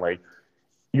differently,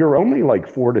 you're only like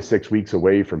 4 to 6 weeks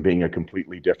away from being a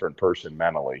completely different person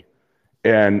mentally.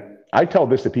 And I tell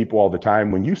this to people all the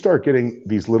time, when you start getting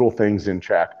these little things in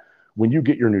check, when you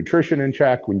get your nutrition in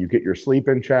check, when you get your sleep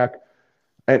in check,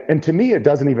 and to me, it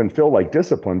doesn't even feel like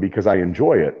discipline because I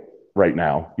enjoy it right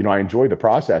now. I enjoy the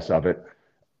process of it.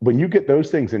 When you get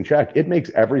those things in check, it makes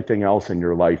everything else in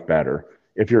your life better.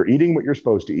 If you're eating what you're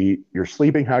supposed to eat, you're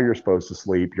sleeping how you're supposed to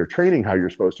sleep, you're training how you're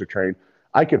supposed to train,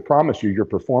 I could promise you your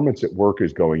performance at work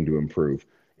is going to improve.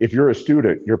 If you're a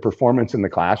student, your performance in the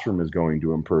classroom is going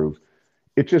to improve.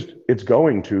 It's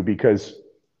going to, because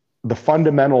the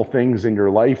fundamental things in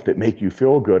your life that make you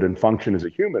feel good and function as a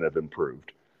human have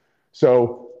improved.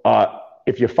 So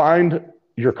if you find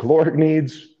your caloric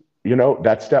needs,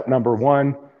 that's step number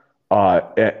one,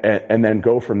 and then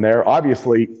go from there.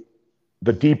 Obviously,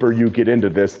 the deeper you get into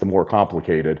this, the more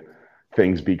complicated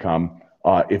things become.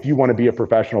 If you want to be a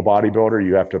professional bodybuilder,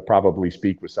 you have to probably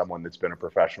speak with someone that's been a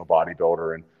professional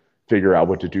bodybuilder and figure out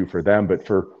what to do for them. But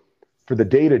for the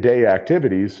day-to-day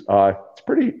activities, it's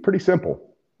pretty simple.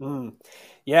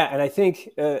 Yeah, and I think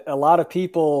a lot of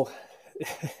people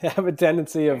have a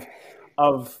tendency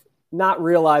of not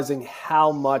realizing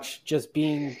how much just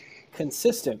being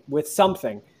consistent with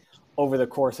something over the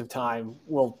course of time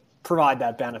will provide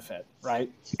that benefit, right?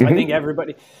 Mm-hmm. I think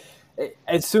everybody,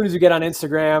 as soon as you get on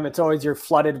Instagram, it's always you're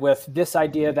flooded with this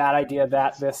idea,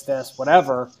 that, this,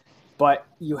 whatever. But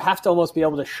you have to almost be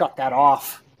able to shut that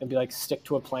off and be like, stick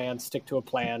to a plan,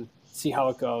 see how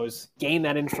it goes, gain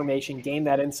that information, gain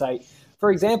that insight.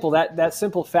 For example, that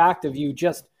simple fact of you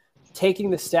just taking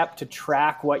the step to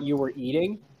track what you were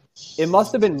eating, it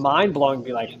must have been mind-blowing to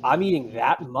be like, I'm eating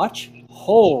that much?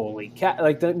 Holy cat.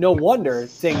 Like, no wonder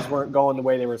things weren't going the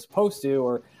way they were supposed to,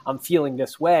 or I'm feeling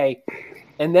this way.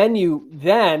 And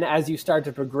then as you start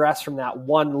to progress from that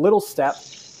one little step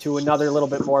to another little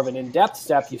bit more of an in-depth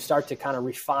step, you start to kind of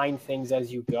refine things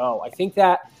as you go. I think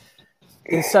that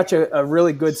is such a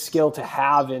really good skill to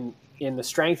have in the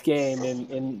strength game,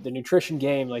 in the nutrition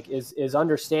game, like is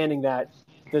understanding that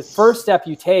the first step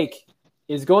you take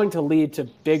is going to lead to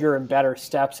bigger and better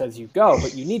steps as you go,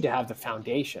 but you need to have the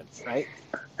foundation, right?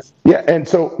 Yeah. And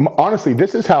so honestly,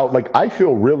 this is how, like, I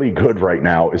feel really good right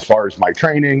now as far as my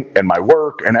training and my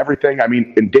work and everything. I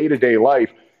mean, in day-to-day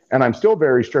life, and I'm still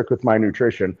very strict with my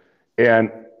nutrition.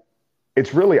 And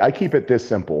it's really, I keep it this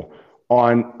simple.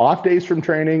 On off days from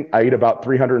training, I eat about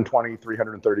 320,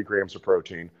 330 grams of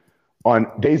protein.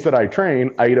 On days that I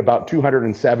train, I eat about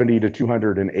 270 to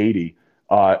 280.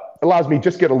 Allows me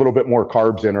just get a little bit more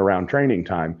carbs in around training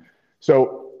time.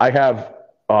 So I have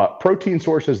protein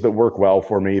sources that work well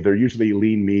for me. They're usually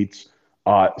lean meats.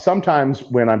 Sometimes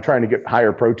when I'm trying to get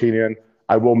higher protein in,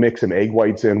 I will mix some egg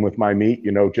whites in with my meat,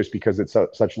 just because it's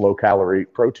such low calorie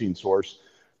protein source.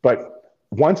 But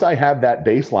once I have that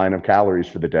baseline of calories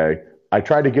for the day, I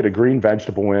try to get a green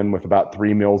vegetable in with about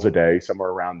 3 meals a day, somewhere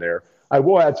around there. I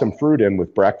will add some fruit in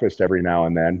with breakfast every now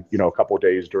and then, a couple of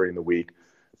days during the week.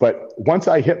 But once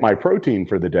I hit my protein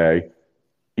for the day,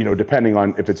 depending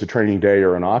on if it's a training day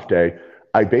or an off day,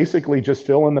 I basically just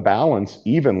fill in the balance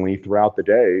evenly throughout the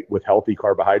day with healthy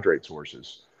carbohydrate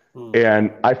sources.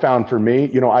 And I found for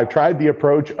me, I've tried the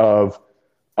approach of,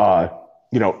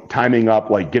 timing up,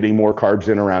 like getting more carbs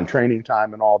in around training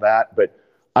time and all that. But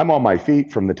I'm on my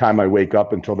feet from the time I wake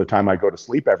up until the time I go to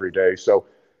sleep every day. So,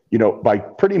 by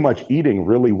pretty much eating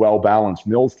really well-balanced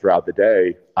meals throughout the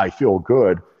day, I feel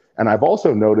good. And I've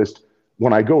also noticed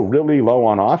when I go really low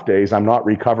on off days, I'm not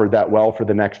recovered that well for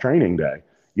the next training day.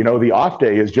 The off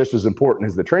day is just as important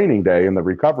as the training day in the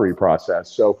recovery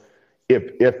process. So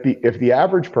if the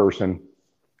average person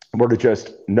were to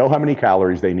just know how many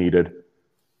calories they needed,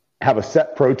 have a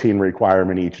set protein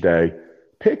requirement each day,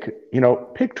 pick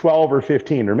 12 or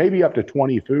 15 or maybe up to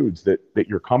 20 foods that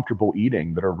you're comfortable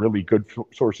eating that are really good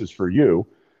sources for you.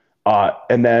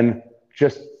 And then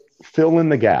just fill in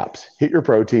the gaps, hit your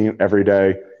protein every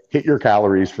day, hit your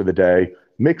calories for the day,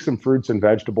 mix some fruits and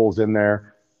vegetables in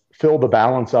there, fill the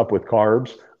balance up with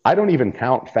carbs. I don't even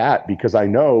count fat because I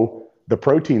know the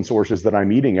protein sources that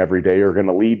I'm eating every day are going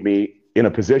to lead me in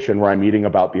a position where I'm eating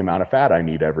about the amount of fat I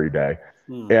need every day.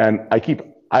 And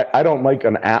I don't like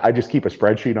an app. I just keep a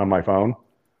spreadsheet on my phone.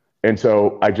 And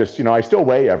so I just, I still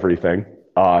weigh everything.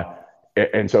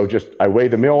 And so I weigh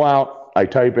the meal out, I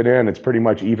type it in, it's pretty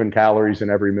much even calories in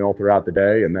every meal throughout the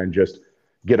day. And then just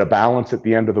get a balance at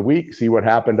the end of the week, see what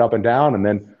happened up and down. And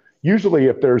then usually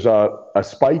if there's a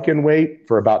spike in weight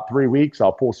for about 3 weeks,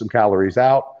 I'll pull some calories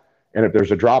out. And if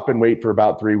there's a drop in weight for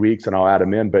about 3 weeks, and I'll add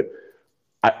them in. But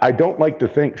I don't like to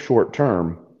think short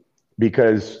term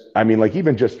because, like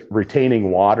even just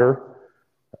retaining water,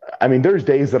 there's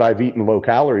days that I've eaten low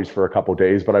calories for a couple of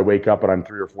days, but I wake up and I'm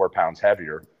 3 or 4 pounds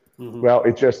heavier. Mm-hmm. Well,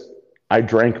 I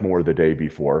drank more the day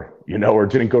before, or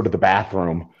didn't go to the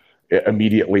bathroom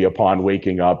immediately upon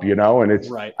waking up, and it's,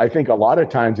 right. I think a lot of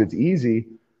times it's easy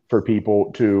for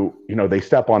people to, they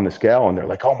step on the scale and they're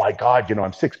like, oh my God,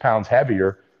 I'm 6 pounds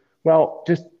heavier. Well,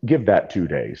 just give that 2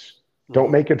 days. Don't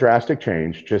make a drastic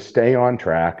change. Just stay on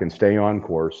track and stay on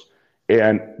course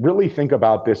and really think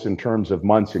about this in terms of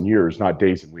months and years, not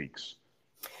days and weeks.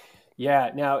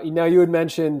 Yeah. Now, you had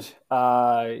mentioned,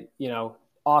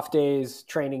 off days,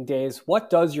 training days. What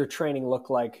does your training look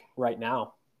like right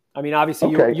now? I mean,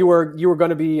 obviously Okay. you were going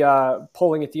to be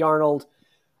pulling at the Arnold,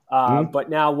 but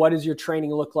now what does your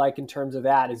training look like in terms of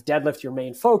that? Is deadlift your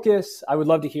main focus? I would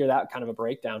love to hear that kind of a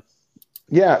breakdown.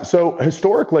 Yeah. So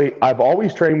historically, I've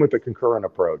always trained with a concurrent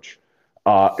approach.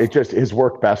 It just has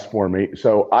worked best for me.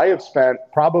 So I have spent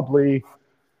probably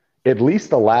at least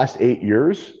the last 8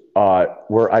 years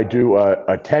where I do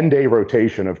a 10-day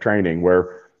rotation of training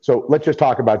so let's just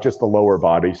talk about just the lower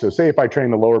body. So say if I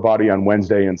train the lower body on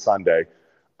Wednesday and Sunday,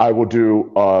 I will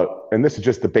do, and this is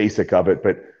just the basic of it,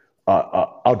 but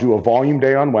I'll do a volume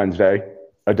day on Wednesday,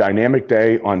 a dynamic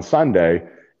day on Sunday,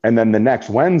 and then the next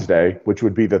Wednesday, which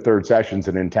would be the third session, is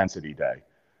an intensity day.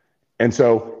 And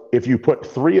so if you put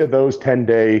 3 of those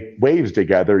 10-day waves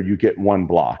together, you get one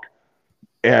block.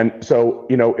 And so,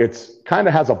 it's kind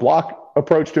of has a block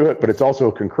approach to it, but it's also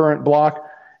a concurrent block.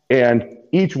 And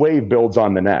each wave builds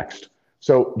on the next.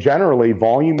 So generally,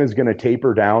 volume is going to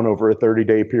taper down over a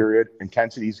 30-day period.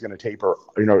 Intensity is going to taper,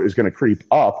 is going to creep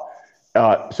up.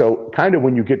 So kind of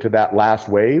when you get to that last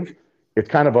wave, it's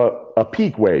kind of a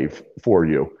peak wave for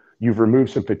you. You've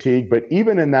removed some fatigue, but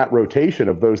even in that rotation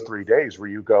of those 3 days where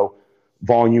you go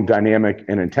volume, dynamic,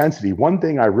 and intensity, one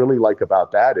thing I really like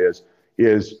about that is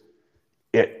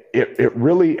it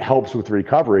really helps with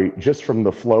recovery just from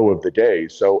the flow of the day.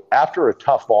 So after a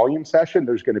tough volume session,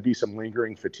 there's going to be some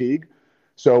lingering fatigue.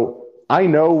 So I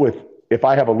know if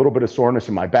I have a little bit of soreness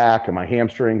in my back and my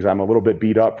hamstrings, I'm a little bit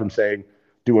beat up from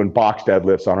doing box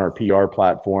deadlifts on our PR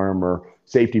platform or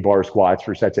safety bar squats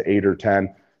for sets of 8 or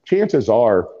 10, chances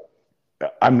are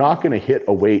I'm not going to hit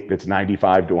a weight that's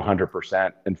 95 to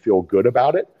 100% and feel good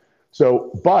about it.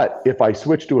 So, but if I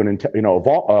switch to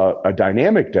a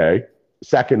dynamic day,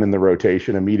 second in the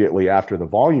rotation immediately after the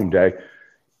volume day,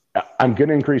 I'm going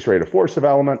to increase rate of force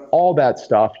development, all that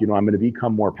stuff. I'm going to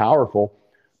become more powerful.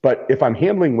 But if I'm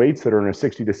handling weights that are in a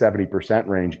 60 to 70%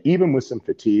 range, even with some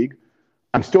fatigue,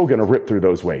 I'm still going to rip through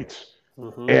those weights.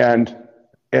 Mm-hmm.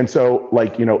 And so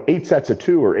 8 sets of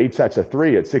 2 or 8 sets of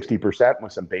 3 at 60%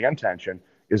 with some band tension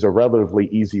is a relatively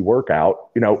easy workout.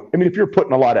 If you're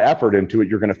putting a lot of effort into it,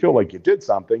 you're going to feel like you did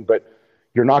something, but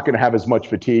you're not going to have as much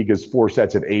fatigue as 4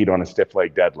 sets of 8 on a stiff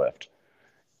leg deadlift.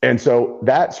 And so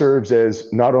that serves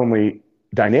as not only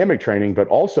dynamic training, but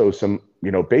also some,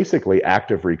 basically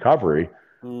active recovery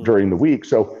during the week.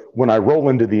 So when I roll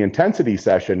into the intensity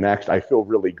session next, I feel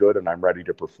really good and I'm ready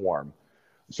to perform.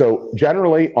 So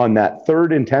generally on that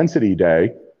third intensity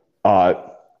day,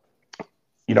 so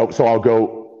I'll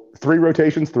go 3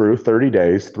 rotations through 30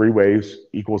 days, 3 waves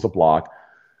equals a block.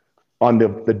 On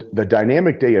the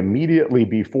dynamic day immediately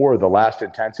before the last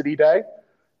intensity day,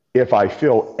 if I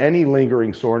feel any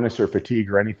lingering soreness or fatigue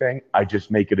or anything, I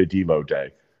just make it a deload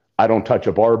day. I don't touch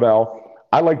a barbell.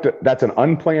 That's an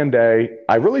unplanned day.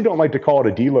 I really don't like to call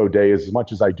it a deload day as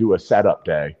much as I do a setup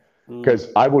day,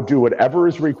 because I will do whatever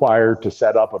is required to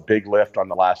set up a big lift on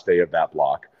the last day of that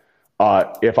block.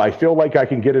 If I feel like I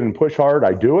can get it and push hard,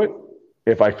 I do it.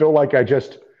 If I feel like I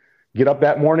just get up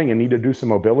that morning and need to do some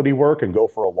mobility work and go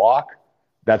for a walk,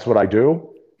 that's what I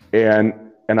do. And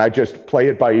I just play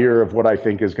it by ear of what I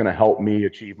think is going to help me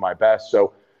achieve my best.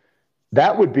 So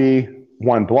that would be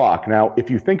one block. Now, if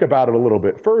you think about it a little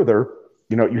bit further,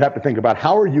 you have to think about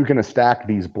how are you going to stack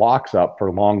these blocks up for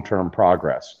long-term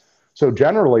progress. So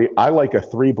generally, I like a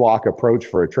 3-block approach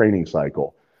for a training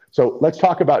cycle. So let's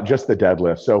talk about just the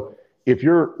deadlift. So if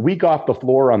you're weak off the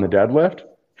floor on the deadlift,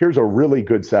 here's a really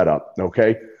good setup,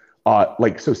 okay?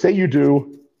 So say you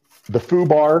do the foo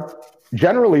bar.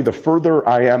 Generally, the further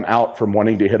I am out from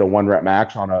wanting to hit a 1-rep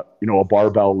max on a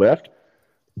barbell lift,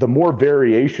 the more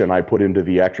variation I put into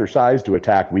the exercise to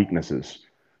attack weaknesses.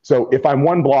 So if I'm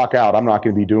 1 block out, I'm not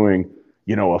going to be doing,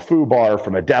 a foo bar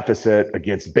from a deficit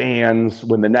against bands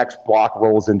when the next block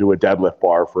rolls into a deadlift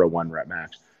bar for a 1-rep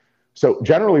max. So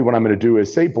generally what I'm going to do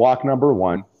is say block number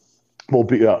 1 will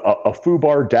be a foo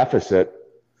bar deficit,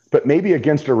 but maybe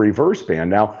against a reverse band.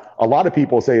 Now, a lot of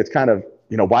people say it's kind of,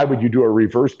 why would you do a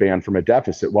reverse band from a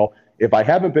deficit? Well, if I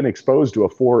haven't been exposed to a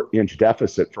 4-inch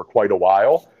deficit for quite a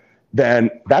while, then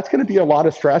that's going to be a lot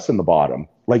of stress in the bottom,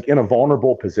 like in a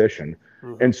vulnerable position.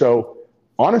 Mm-hmm. And so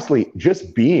honestly,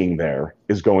 just being there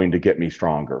is going to get me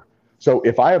stronger. So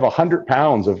if I have 100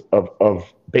 pounds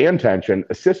of band tension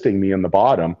assisting me in the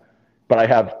bottom, but I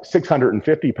have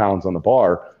 650 pounds on the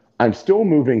bar, I'm still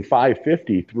moving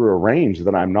 550 through a range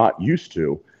that I'm not used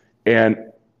to. And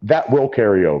that will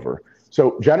carry over.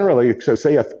 So generally,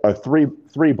 say a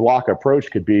three block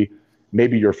approach could be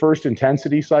maybe your first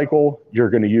intensity cycle, you're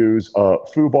going to use a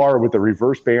foo bar with a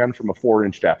reverse band from a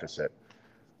 4-inch deficit.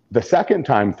 The second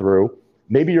time through,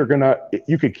 maybe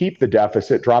you could keep the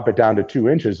deficit, drop it down to 2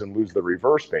 inches and lose the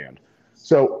reverse band.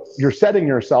 So you're setting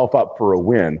yourself up for a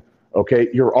win. Okay,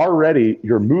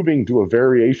 you're moving to a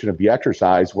variation of the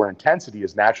exercise where intensity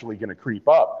is naturally going to creep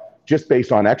up just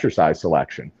based on exercise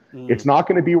selection. It's not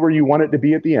going to be where you want it to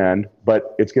be at the end,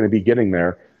 but it's going to be getting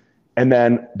there. And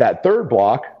then that third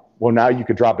block, well, now you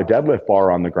could drop a deadlift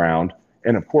bar on the ground.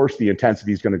 And of course, the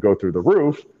intensity is going to go through the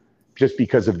roof just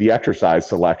because of the exercise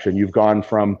selection. You've gone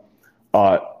from,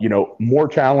 more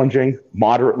challenging,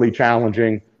 moderately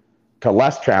challenging, to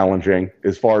less challenging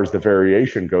as far as the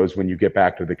variation goes when you get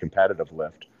back to the competitive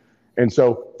lift. And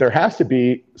so there has to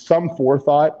be some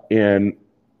forethought in,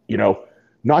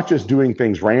 not just doing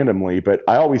things randomly, but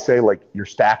I always say, like, you're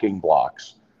stacking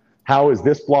blocks. How is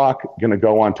this block going to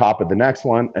go on top of the next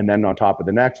one, and then on top of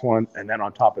the next one, and then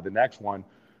on top of the next one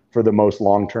for the most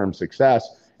long-term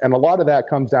success? And a lot of that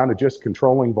comes down to just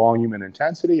controlling volume and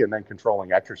intensity and then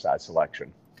controlling exercise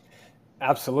selection.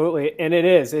 Absolutely. And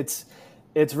it's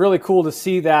really cool to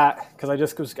see that,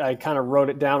 because I kind of wrote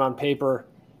it down on paper,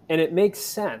 and it makes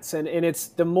sense. And it's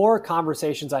the more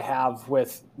conversations I have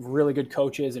with really good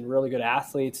coaches and really good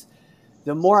athletes,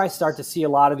 the more I start to see a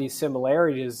lot of these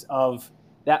similarities of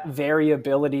that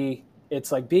variability.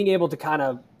 It's like being able to kind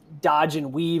of dodge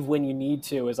and weave when you need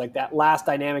to, is like that last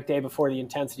dynamic day before the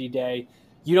intensity day.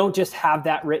 You don't just have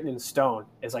that written in stone.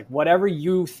 It's like whatever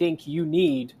you think you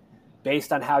need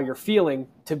based on how you're feeling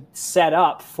to set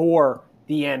up for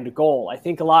the end goal. I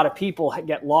think a lot of people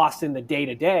get lost in the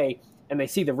day-to-day, and they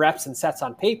see the reps and sets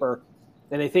on paper,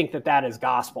 and they think that that is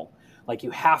gospel. Like,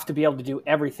 you have to be able to do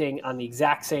everything on the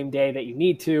exact same day that you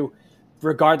need to,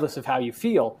 regardless of how you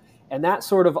feel. And that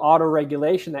sort of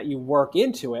auto-regulation that you work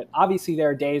into it, obviously there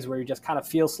are days where you just kind of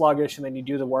feel sluggish and then you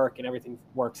do the work and everything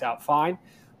works out fine.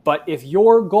 But if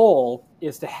your goal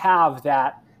is to have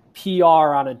that PR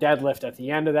on a deadlift at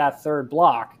the end of that third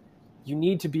block, you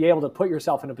need to be able to put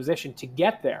yourself in a position to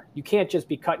get there. You can't just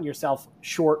be cutting yourself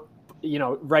short,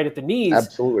 right at the knees.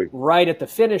 Absolutely. Right at the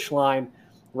finish line,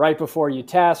 right before you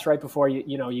test, right before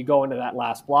you go into that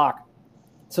last block.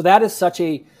 So that is such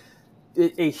a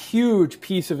huge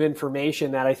piece of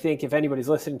information that I think if anybody's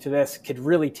listening to this could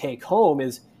really take home,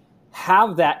 is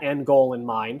have that end goal in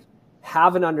mind,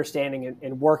 have an understanding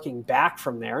and working back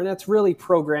from there. And that's really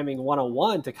programming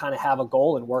 101 to kind of have a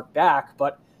goal and work back.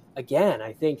 But again,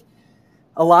 I think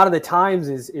a lot of the times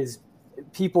is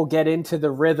people get into the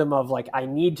rhythm of like, I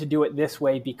need to do it this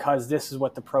way because this is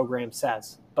what the program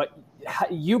says. But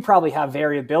you probably have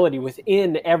variability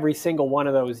within every single one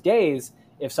of those days.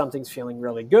 If something's feeling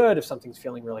really good, if something's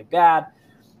feeling really bad,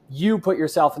 you put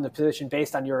yourself in the position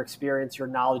based on your experience, your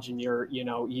knowledge, and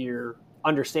your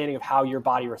understanding of how your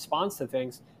body responds to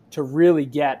things to really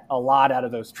get a lot out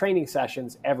of those training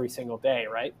sessions every single day,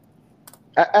 right?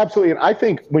 Absolutely. And I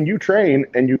think when you train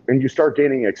and you start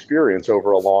gaining experience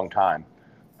over a long time,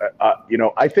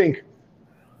 I think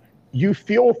you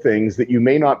feel things that you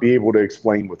may not be able to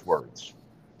explain with words.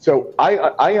 So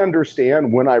I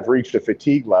understand when I've reached a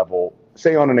fatigue level,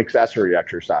 say on an accessory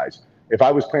exercise. If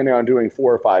I was planning on doing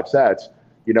 4 or 5 sets,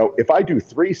 if I do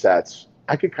 3 sets,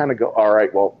 I could kind of go, all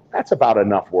right, well, that's about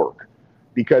enough work,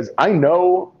 because I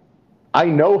know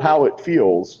how it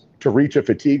feels to reach a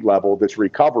fatigue level that's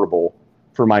recoverable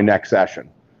for my next session.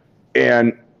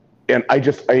 And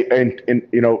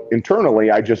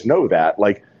internally, I just know that,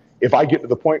 like, if I get to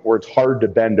the point where it's hard to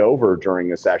bend over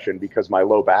during a session because my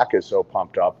low back is so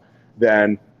pumped up,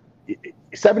 then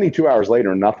 72 hours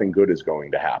later, nothing good is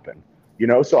going to happen.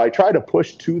 So I try to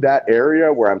push to that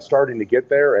area where I'm starting to get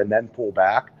there and then pull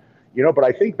back, but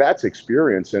I think that's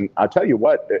experience. And I'll tell you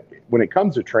what, when it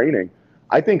comes to training,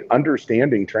 I think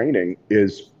understanding training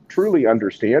is truly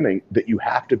understanding that you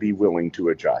have to be willing to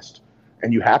adjust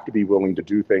and you have to be willing to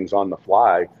do things on the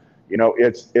fly.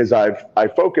 I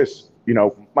focus,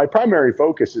 my primary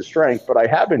focus is strength, but I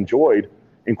have enjoyed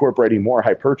incorporating more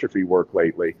hypertrophy work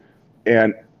lately.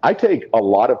 And I take a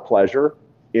lot of pleasure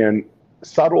in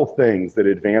subtle things that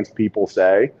advanced people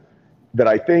say that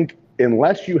I think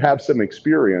unless you have some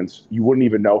experience, you wouldn't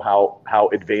even know how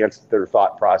advanced their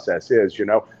thought process is,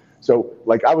 So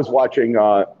like I was watching,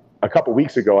 a couple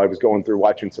weeks ago, I was going through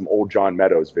watching some old John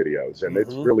Meadows videos, and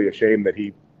It's really a shame that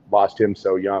he lost him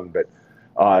so young, but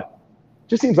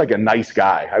just seems like a nice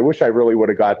guy. I wish I really would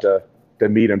have got to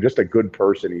meet him. Just a good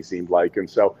person he seemed like. And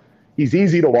so he's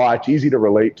easy to watch, easy to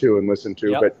relate to and listen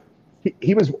to, But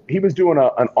he was doing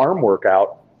an arm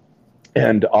workout,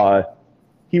 and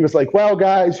he was like, well,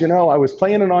 guys, I was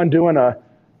planning on doing a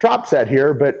drop set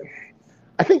here, but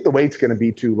I think the weight's going to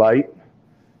be too light.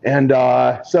 And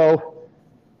so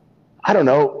I don't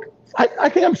know. I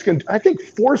think I think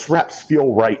force reps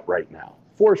feel right now.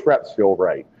 Force reps feel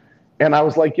right. And I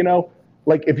was like,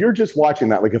 like if you're just watching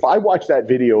that, like if I watched that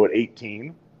video at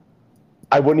 18,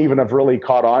 I wouldn't even have really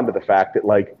caught on to the fact that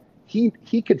like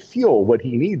he could feel what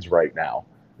he needs right now,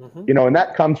 and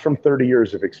that comes from 30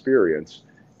 years of experience.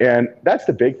 And that's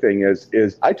the big thing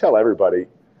is I tell everybody,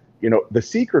 the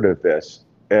secret of this,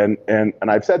 and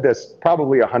I've said this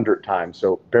probably 100 times,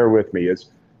 so bear with me,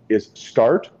 is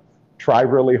start, try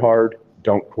really hard,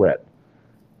 don't quit.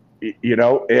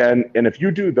 And if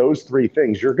you do those three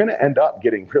things, you're going to end up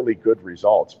getting really good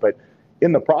results. But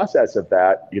in the process of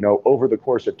that, over the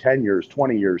course of 10 years,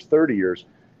 20 years, 30 years,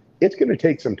 it's going to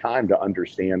take some time to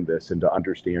understand this and to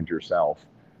understand yourself.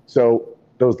 So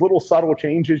those little subtle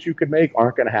changes you could make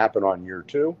aren't going to happen on year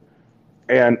 2.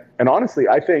 And honestly,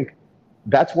 I think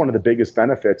that's one of the biggest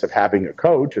benefits of having a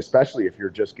coach, especially if you're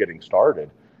just getting started,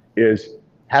 is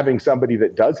having somebody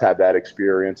that does have that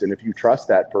experience. And if you trust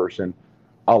that person,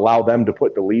 allow them to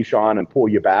put the leash on and pull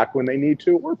you back when they need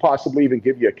to, or possibly even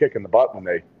give you a kick in the butt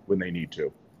when they need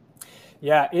to.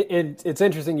 Yeah, it's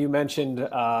interesting you mentioned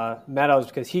Meadows,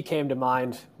 because he came to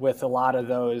mind with a lot of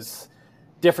those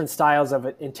different styles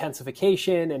of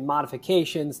intensification and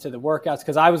modifications to the workouts,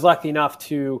 because I was lucky enough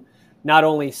to not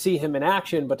only see him in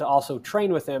action, but to also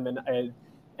train with him and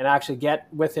actually get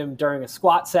with him during a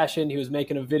squat session. He was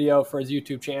making a video for his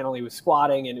YouTube channel. He was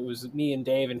squatting, and it was me and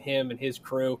Dave and him and his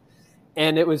crew.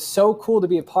 And it was so cool to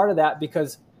be a part of that,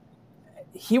 because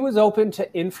he was open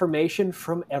to information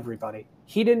from everybody.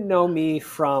 He didn't know me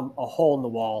from a hole in the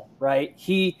wall, right?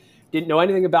 He didn't know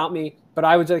anything about me, but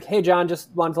I was like, hey, John, just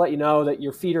wanted to let you know that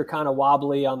your feet are kind of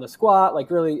wobbly on the squat. Like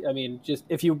really, I mean, just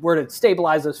if you were to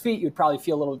stabilize those feet, you'd probably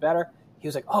feel a little bit better. He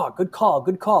was like, oh, good call,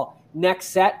 good call. Next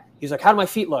set, he was like, how do my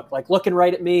feet look? Like looking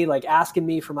right at me, like asking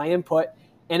me for my input.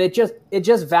 And it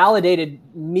just validated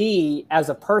me as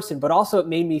a person, but also it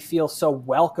made me feel so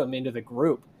welcome into the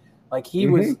group. Like he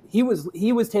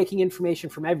was taking information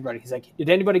from everybody. He's like, did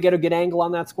anybody get a good angle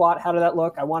on that squat? How did that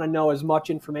look? I want to know as much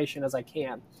information as I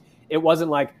can. It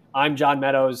wasn't like, I'm John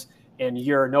Meadows and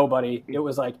you're nobody. It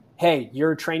was like, hey,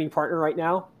 you're a training partner right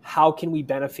now. How can we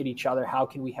benefit each other? How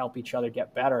can we help each other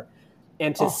get better?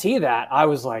 And to see that, I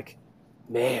was like,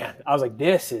 man,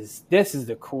 this is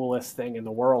the coolest thing in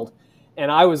the world. And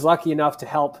I was lucky enough to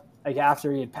help, like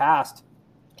after he had passed,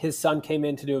 his son came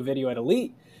in to do a video at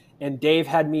Elite, and Dave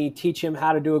had me teach him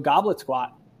how to do a goblet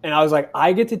squat. And I was like,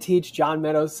 I get to teach John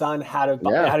Meadows' son how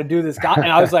to do this.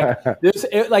 And I was like,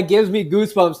 it like gives me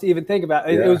goosebumps to even think about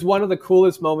it. It was one of the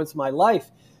coolest moments of my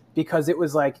life, because it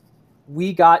was like,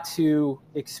 we got to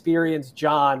experience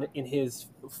John in his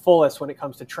fullest when it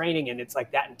comes to training. And it's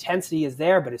like that intensity is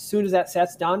there, but as soon as that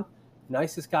set's done,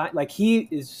 nicest guy, like he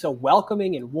is so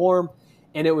welcoming and warm.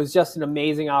 And it was just an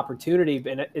amazing opportunity.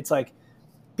 And it's like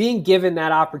being given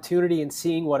that opportunity and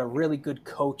seeing what a really good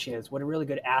coach is, what a really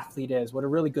good athlete is, what a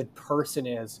really good person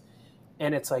is.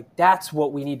 And it's like, that's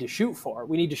what we need to shoot for.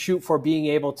 We need to shoot for being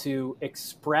able to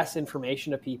express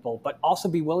information to people, but also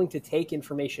be willing to take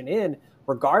information in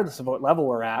regardless of what level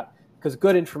we're at, because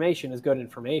good information is good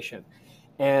information.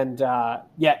 And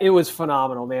it was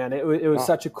phenomenal, man. It was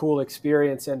such a cool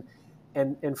experience.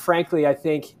 And frankly, I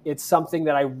think it's something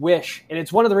that I wish, and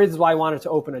it's one of the reasons why I wanted to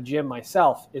open a gym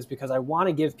myself, is because I want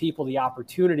to give people the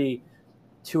opportunity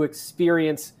to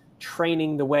experience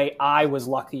training the way I was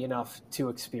lucky enough to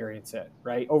experience it,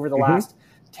 right? Over the last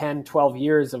 10, 12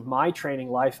 years of my training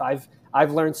life,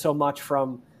 I've learned so much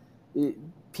from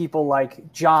people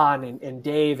like John and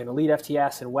Dave and Elite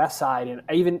FTS and Westside. And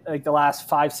even like the last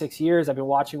 5-6 years, I've been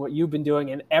watching what you've been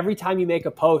doing. And every time you make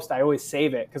a post, I always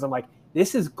save it, because I'm like,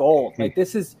 this is gold. Like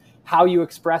this is how you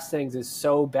express things is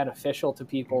so beneficial to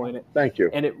people. And thank you.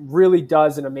 And it really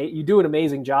does you do an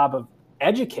amazing job of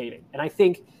educating. And I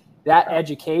think that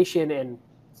education and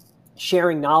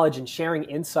sharing knowledge and sharing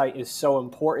insight is so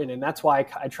important. And that's why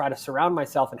I try to surround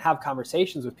myself and have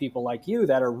conversations with people like you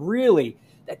that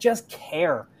just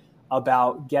care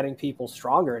about getting people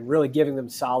stronger and really giving them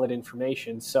solid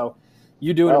information. So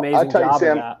you do an amazing job of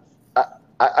that.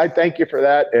 I thank you for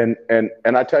that.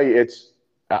 And I tell you,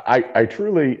 I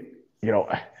truly,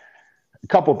 a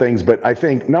couple things, but I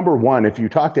think number one, if you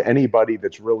talk to anybody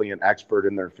that's really an expert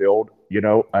in their field,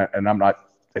 and I'm not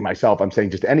saying myself, I'm saying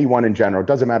just anyone in general, it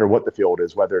doesn't matter what the field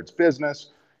is, whether it's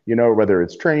business, whether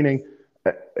it's training,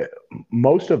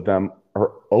 most of them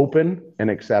are open and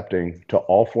accepting to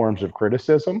all forms of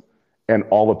criticism and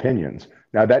all opinions.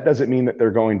 Now, that doesn't mean that they're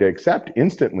going to accept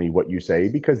instantly what you say,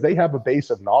 because they have a base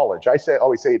of knowledge. I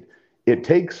always say it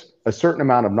takes a certain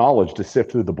amount of knowledge to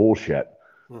sift through the bullshit.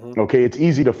 Okay, it's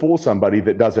easy to fool somebody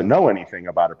that doesn't know anything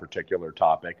about a particular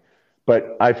topic.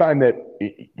 But I find that,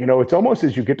 it's almost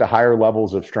as you get to higher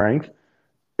levels of strength,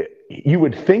 you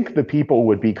would think the people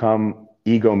would become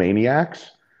egomaniacs.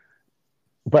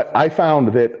 But I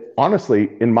found that honestly,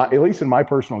 at least in my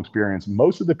personal experience,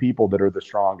 most of the people that are the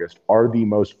strongest are the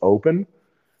most open.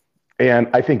 And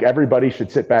I think everybody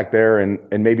should sit back there and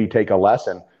maybe take a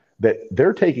lesson that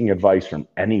they're taking advice from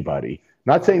anybody.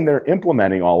 Not saying they're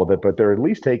implementing all of it, but they're at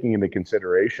least taking into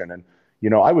consideration. And,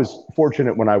 I was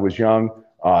fortunate when I was young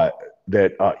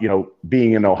that,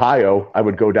 being in Ohio, I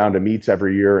would go down to meets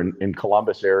every year in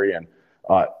Columbus area and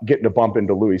getting to bump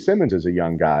into Louis Simmons as a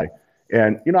young guy.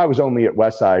 And, I was only at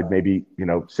Westside maybe,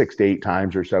 6 to 8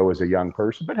 times or so as a young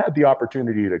person, but had the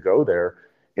opportunity to go there.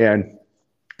 And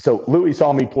so Louis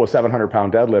saw me pull a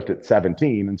 700-pound deadlift at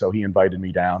 17, and so he invited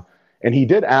me down. And he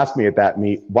did ask me at that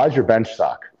meet, "Why's your bench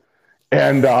suck?"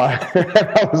 And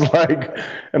I was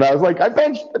like, I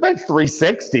benched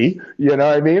 360. You know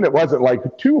what I mean? It wasn't like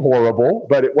too horrible,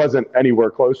 but it wasn't anywhere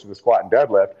close to the squat and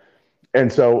deadlift.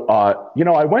 And so,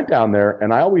 I went down there,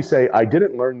 and I always say I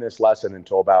didn't learn this lesson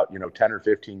until about 10 or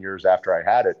 15 years after I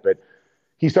had it. But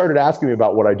he started asking me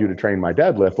about what I do to train my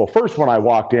deadlift. Well, first, when I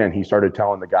walked in, he started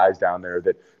telling the guys down there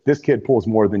that this kid pulls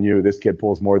more than you, this kid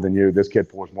pulls more than you, this kid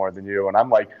pulls more than you. And I'm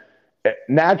like,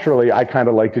 naturally, I kind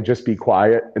of like to just be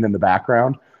quiet and in the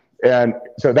background. And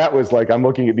so that was like, I'm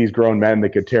looking at these grown men that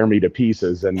could tear me to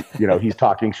pieces, and, he's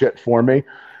talking shit for me.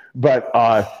 But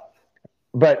I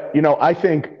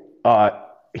think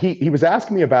he was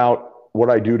asking me about what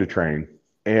I do to train.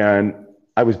 And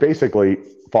I was basically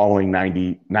following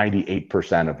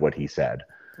 98% of what he said,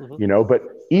 but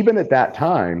even at that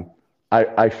time,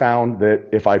 I found that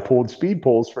if I pulled speed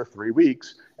pulls for 3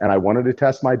 weeks and I wanted to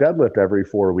test my deadlift every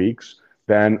 4 weeks,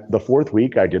 then the 4th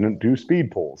week I didn't do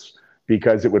speed pulls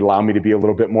because it would allow me to be a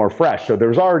little bit more fresh. So there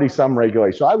was already some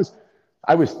regulation. So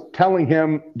I was telling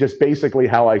him just basically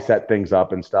how I set things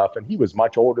up and stuff. And he was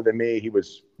much older than me. He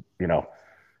was,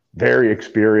 very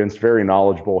experienced, very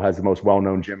knowledgeable, has the most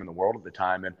well-known gym in the world at the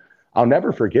time. And I'll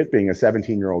never forget being a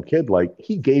 17-year-old kid. Like,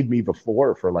 he gave me the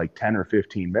floor for like 10 or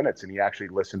 15 minutes, and he actually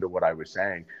listened to what I was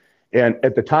saying. And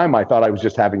at the time, I thought I was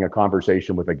just having a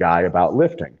conversation with a guy about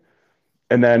lifting.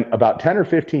 And then about 10 or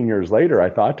 15 years later, I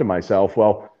thought to myself,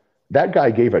 well, that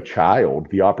guy gave a child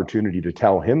the opportunity to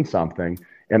tell him something.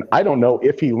 And I don't know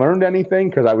if he learned anything,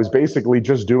 because I was basically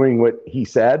just doing what he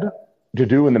said to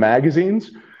do in the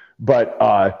magazines. But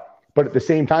at the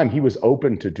same time, he was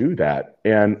open to do that.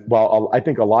 And while I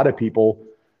think a lot of people,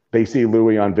 they see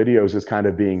Louis on videos as kind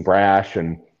of being brash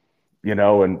and,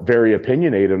 and very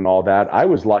opinionated and all that, I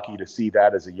was lucky to see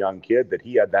that as a young kid, that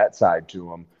he had that side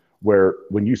to him, where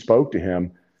when you spoke to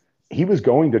him, he was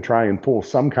going to try and pull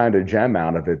some kind of gem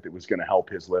out of it that was going to help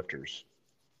his lifters.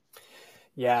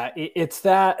 Yeah, it's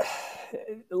that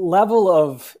level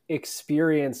of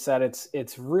experience that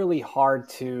it's really hard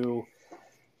to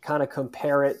kind of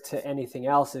compare it to anything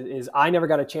else. I never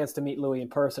got a chance to meet Louis in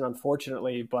person,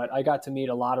 unfortunately, but I got to meet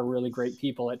a lot of really great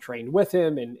people that trained with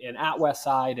him and at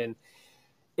Westside. And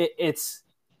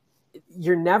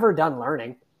you're never done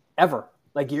learning, ever.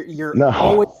 Like, you're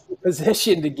always in a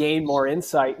position to gain more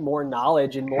insight, more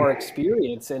knowledge, and more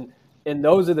experience. And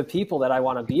those are the people that I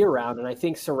want to be around. And I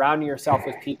think surrounding yourself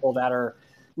with people that are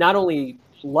not only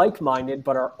like-minded,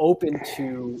 but are open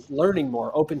to learning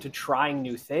more, open to trying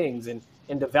new things and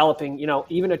developing,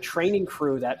 even a training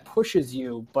crew that pushes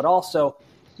you, but also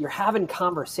you're having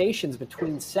conversations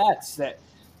between sets that,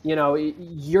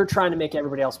 you're trying to make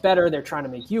everybody else better. They're trying to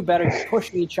make you better. You're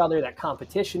pushing each other. That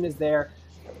competition is there.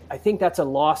 I think that's a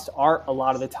lost art a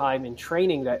lot of the time in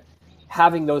training, that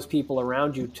having those people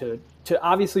around you to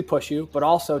obviously push you, but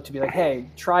also to be like, hey,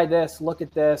 try this, look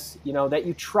at this, that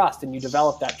you trust, and you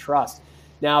develop that trust.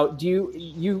 Now, do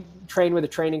you train with a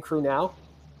training crew now?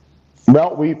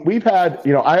 Well, we've had,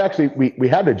 we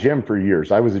had a gym for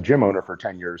years. I was a gym owner for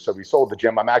 10 years. So we sold the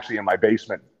gym. I'm actually in my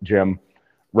basement gym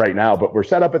right now, but we're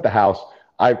set up at the house.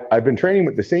 I've been training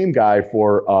with the same guy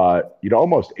for,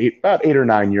 almost about 8 or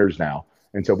 9 years now.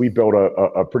 And so we built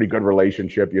a pretty good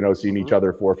relationship, seeing each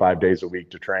other 4 or 5 days a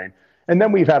week to train. And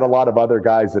then we've had a lot of other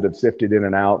guys that have sifted in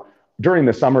and out. During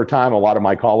the summertime, a lot of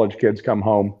my college kids come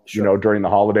home, Sure. During the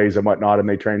holidays and whatnot, and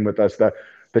they train with us.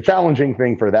 The challenging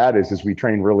thing for that is we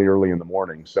train really early in the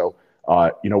morning. So,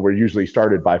 we're usually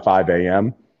started by 5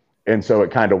 a.m. And so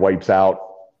it kind of wipes out.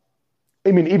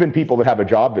 I mean, even people that have a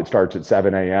job that starts at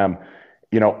 7 a.m.,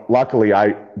 luckily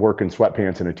I work in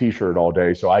sweatpants and a t-shirt all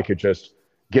day. So I could just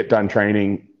get done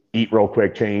training, eat real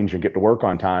quick, change, and get to work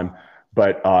on time.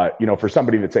 But, for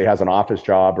somebody that, say, has an office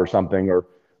job or something, or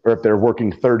if they're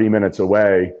working 30 minutes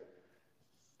away,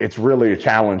 it's really a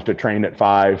challenge to train at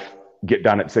 5, get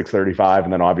done at 6:35,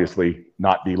 and then obviously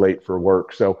not be late for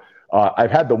work. So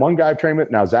I've had the one guy I've trained with.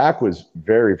 Now, Zach was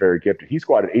very, very gifted. He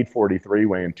squatted 843,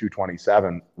 weighing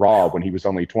 227 raw when he was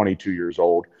only 22 years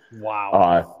old.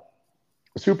 Wow.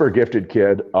 Super gifted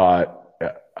kid.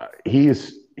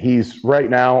 He's right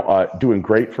now doing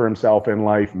great for himself in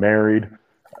life, married,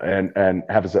 and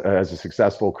has a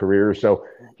successful career. So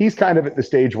he's kind of at the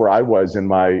stage where I was in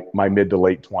my mid to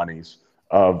late 20s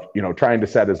of, trying to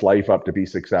set his life up to be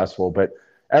successful. But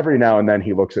every now and then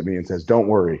he looks at me and says, "Don't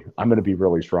worry, I'm going to be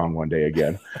really strong one day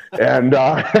again." And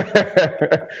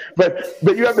but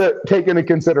you have to take into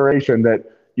consideration that,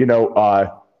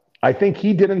 I think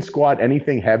he didn't squat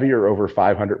anything heavier over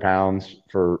 500 pounds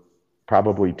for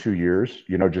probably 2 years,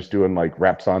 just doing like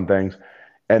reps on things.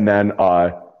 And then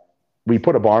we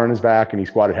put a bar on his back and he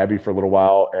squatted heavy for a little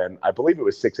while. And I believe it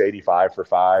was 685 for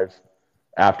 5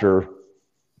 after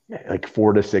like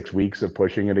 4 to 6 weeks of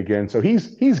pushing it again. So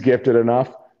he's gifted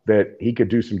enough that he could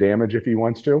do some damage if he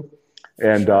wants to.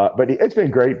 And but it's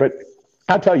been great. But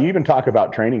I'll tell you, even talk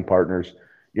about training partners,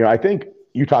 I think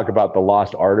you talk about the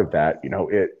lost art of that.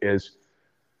 It is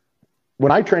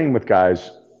when I train with guys,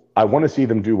 I want to see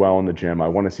them do well in the gym. I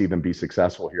want to see them be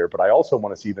successful here, but I also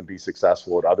want to see them be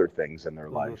successful at other things in their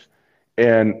life.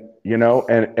 And,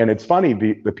 and it's funny,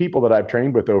 the people that I've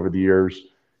trained with over the years,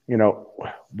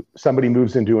 somebody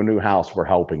moves into a new house, we're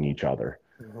helping each other.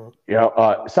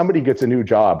 Somebody gets a new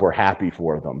job, we're happy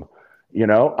for them.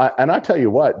 And I tell you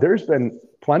what, there's been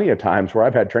plenty of times where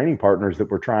I've had training partners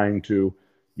that were trying to,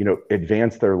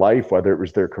 advance their life, whether it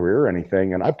was their career or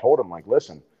anything. And I've told them, like,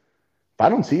 listen, if I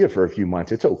don't see you for a few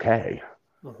months, it's okay.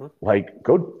 Like,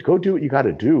 go do what you got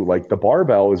to do. Like, the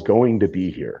barbell is going to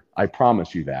be here. I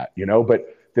promise you that,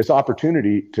 but this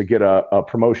opportunity to get a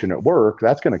promotion at work,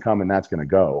 that's going to come and that's going to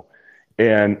go.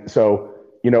 And so,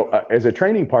 as a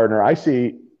training partner, I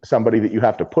see somebody that you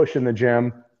have to push in the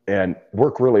gym and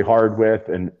work really hard with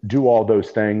and do all those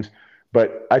things.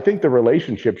 But I think the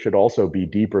relationship should also be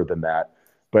deeper than that.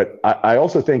 But I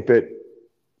also think that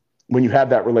when you have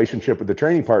that relationship with the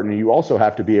training partner, you also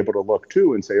have to be able to look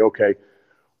too and say, okay,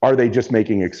 are they just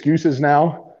making excuses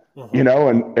now,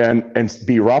 and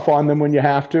be rough on them when you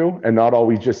have to, and not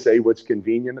always just say what's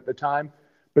convenient at the time.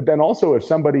 But then also, if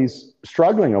somebody's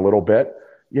struggling a little bit,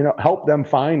 help them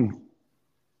find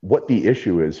what the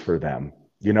issue is for them.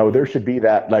 There should be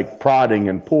that like prodding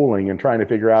and pulling and trying to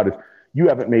figure out, if you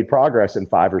haven't made progress in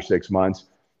 5 or 6 months,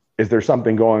 is there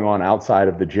something going on outside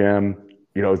of the gym?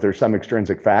 Is there some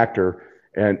extrinsic factor,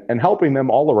 and helping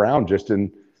them all around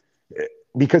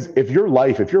because if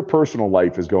your personal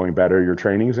life is going better, your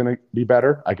training is going to be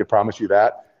better. I could promise you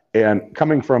that. And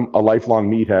coming from a lifelong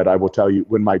meathead, I will tell you,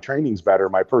 when my training's better,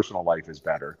 my personal life is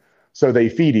better. So they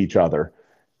feed each other.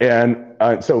 And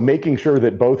so making sure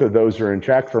that both of those are in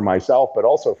check for myself, but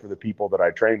also for the people that I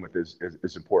train with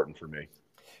is important for me.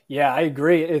 Yeah, I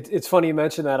agree. It's funny you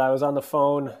mentioned that. I was on the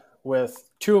phone with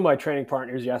 2 of my training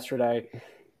partners yesterday,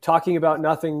 talking about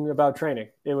nothing about training.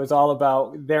 It was all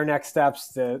about their next steps,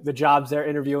 the jobs they're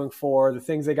interviewing for, the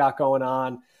things they got going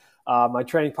on. My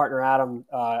training partner, Adam,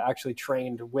 actually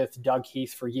trained with Doug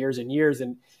Heath for years and years.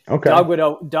 And okay.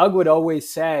 Doug would always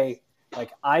say,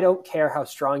 like, I don't care how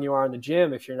strong you are in the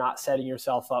gym if you're not setting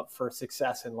yourself up for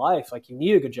success in life. Like, you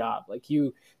need a good job. Like,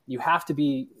 you have to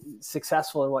be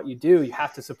successful in what you do. You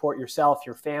have to support yourself,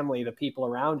 your family, the people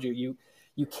around you.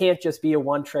 You can't just be a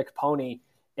one-trick pony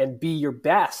and be your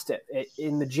best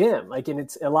in the gym. Like, and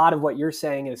it's a lot of what you're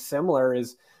saying is similar,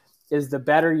 is the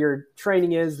better your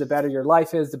training is, the better your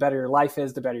life is, the better your life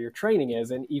is, the better your training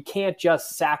is. And you can't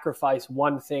just sacrifice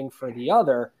one thing for the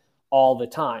other all the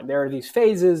time. There are these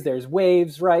phases, there's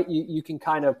waves, right? You can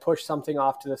kind of push something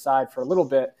off to the side for a little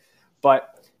bit,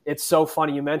 but it's so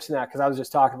funny you mentioned that, because I was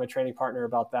just talking to my training partner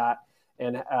about that.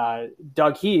 And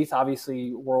Doug Heath,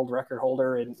 obviously world record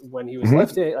holder, and when he was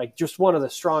lifting, like just one of the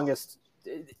strongest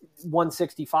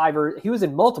 165er, he was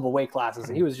in multiple weight classes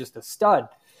and he was just a stud.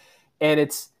 And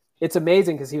it's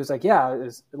amazing, because he was like, yeah,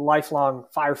 is a lifelong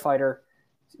firefighter,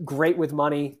 great with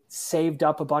money, saved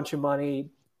up a bunch of money,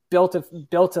 built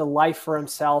a life for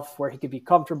himself where he could be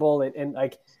comfortable. And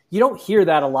like, you don't hear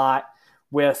that a lot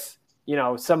with,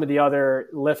 some of the other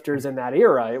lifters in that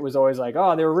era. It was always like,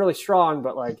 oh, they were really strong,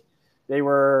 but like they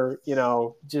were,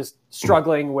 just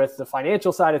struggling with the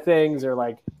financial side of things, or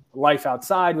like life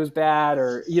outside was bad,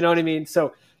 or, you know what I mean?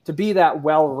 So to be that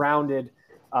well-rounded,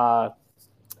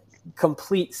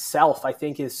 complete self, I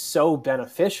think is so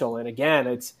beneficial. And again,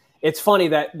 it's funny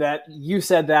that you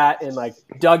said that, and like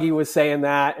Dougie was saying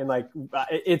that, and like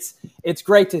it's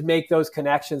great to make those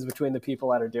connections between the people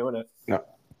that are doing it.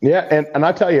 Yeah, and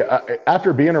I tell you,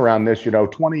 after being around this,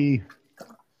 22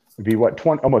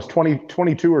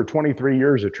 or 23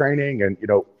 years of training, and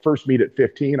first meet at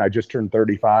 15, I just turned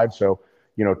 35, so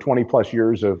 20 plus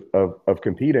years of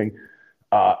competing.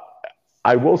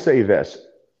 I will say this,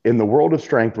 in the world of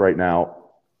strength right now,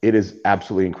 it is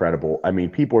absolutely incredible. I mean,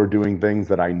 people are doing things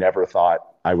that I never thought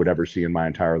I would ever see in my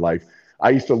entire life. I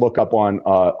used to look up on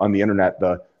the internet,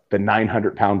 the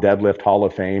 900-pound deadlift Hall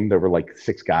of Fame. There were like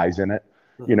 6 guys in it,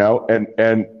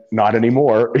 and not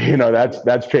anymore.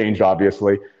 That's changed,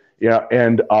 obviously.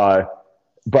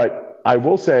 But I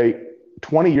will say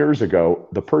 20 years ago,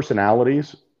 the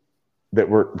personalities that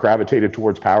were gravitated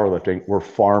towards powerlifting were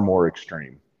far more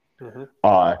extreme.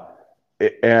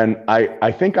 And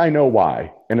I think I know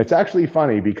why. And it's actually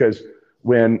funny because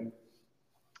when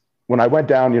I went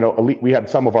down, Elite, we had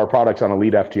some of our products on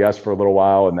Elite FTS for a little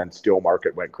while, and then Steel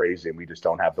Market went crazy, and we just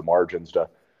don't have the margins to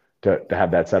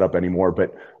have that set up anymore.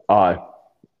 But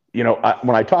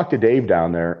when I talked to Dave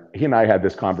down there, he and I had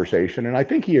this conversation, and I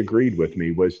think he agreed with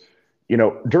me. Was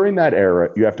during that era,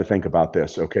 you have to think about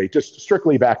this, okay? Just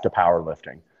strictly back to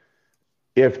powerlifting.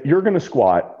 If you're going to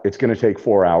squat, it's going to take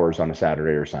 4 hours on a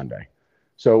Saturday or Sunday.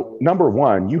 So number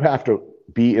one, you have to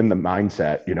be in the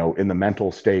mindset, in the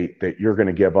mental state that you're going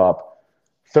to give up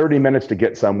 30 minutes to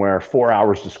get somewhere, 4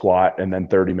 hours to squat, and then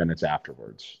 30 minutes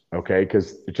afterwards, okay?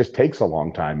 Because it just takes a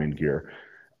long time in gear.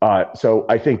 So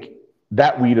I think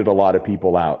that weeded a lot of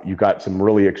people out. You got some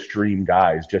really extreme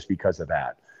guys just because of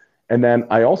that. And then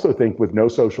I also think with no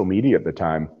social media at the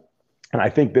time, and I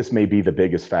think this may be the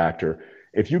biggest factor,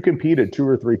 if you competed 2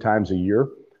 or 3 times a year,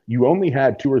 you only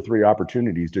had 2 or 3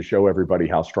 opportunities to show everybody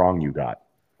how strong you got.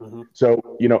 So,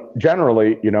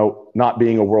 generally, not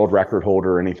being a world record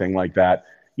holder or anything like that,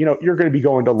 you're going to be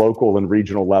going to local and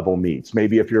regional level meets.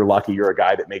 Maybe if you're lucky, you're a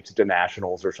guy that makes it to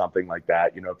nationals or something like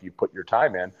that, if you put your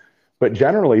time in. But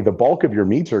generally, the bulk of your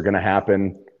meets are going to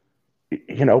happen,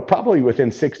 probably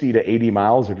within 60 to 80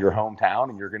 miles of your hometown,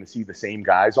 and you're going to see the same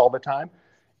guys all the time.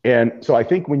 And so I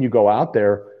think when you go out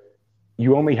there,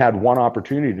 you only had one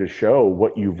opportunity to show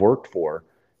what you've worked for.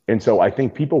 And so I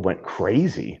think people went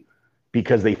crazy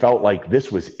because they felt like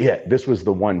this was it. This was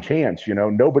the one chance.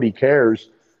 Nobody cares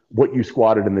what you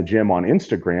squatted in the gym on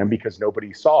Instagram because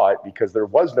nobody saw it, because there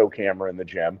was no camera in the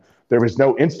gym. There was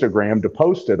no Instagram to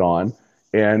post it on.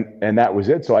 And that was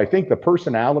it. So I think the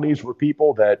personalities were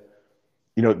people that,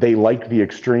 they liked the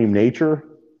extreme nature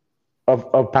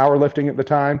of powerlifting at the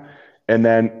time. And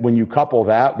then when you couple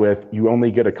that with, you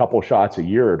only get a couple shots a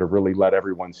year to really let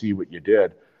everyone see what you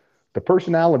did, the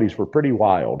personalities were pretty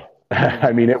wild.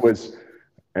 I mean,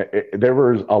 there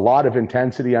was a lot of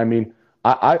intensity. I mean,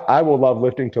 I will love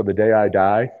lifting till the day I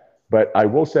die, but I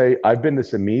will say I've been to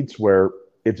some meets where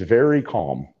it's very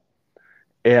calm.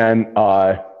 And,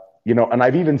 and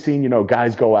I've even seen,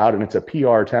 guys go out and it's a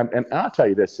PR attempt. And I'll tell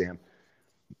you this, Sam,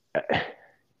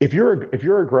 if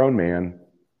you're a grown man,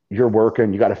 you're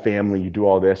working, you got a family, you do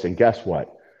all this, and guess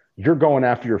what? You're going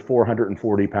after your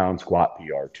 440-pound squat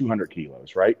PR, 200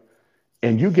 kilos, right?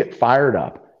 And you get fired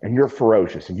up and you're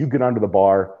ferocious and you get under the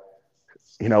bar,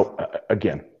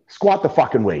 again, squat the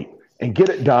fucking weight and get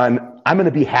it done. I'm going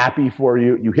to be happy for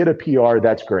you. You hit a PR,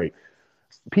 that's great.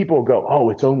 People go, oh,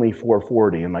 it's only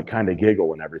 440 and kind of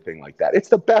giggle and everything like that. It's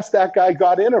the best that guy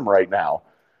got in him right now.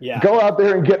 Yeah. Go out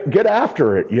there and get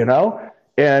after it,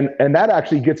 And that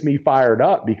actually gets me fired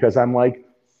up because I'm like,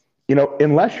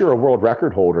 unless you're a world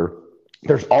record holder,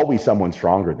 there's always someone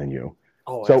stronger than you.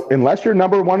 Always. So unless you're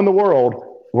number one in the world,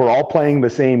 we're all playing the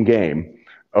same game.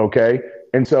 Okay.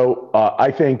 And so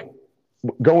I think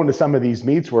going to some of these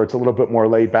meets where it's a little bit more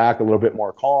laid back, a little bit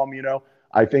more calm,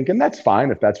 I think, and that's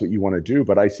fine if that's what you want to do.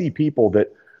 But I see people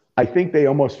that I think they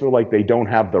almost feel like they don't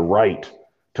have the right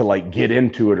to get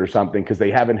into it or something because they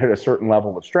haven't hit a certain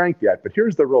level of strength yet. But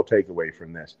here's the real takeaway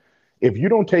from this. If you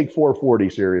don't take 440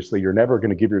 seriously, you're never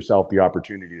going to give yourself the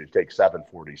opportunity to take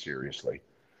 740 seriously.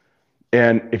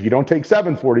 And if you don't take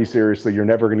 740 seriously, you're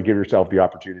never going to give yourself the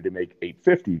opportunity to make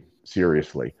 850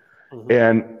 seriously.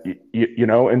 And,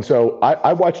 and so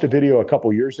I watched a video a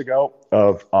couple years ago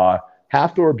of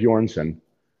Hafthor Bjornsson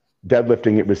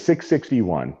deadlifting. It was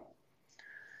 661.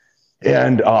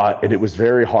 And it was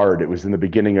very hard. It was in the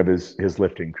beginning of his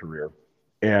lifting career.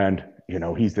 And,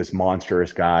 he's this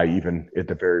monstrous guy, even at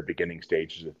the very beginning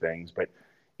stages of things. But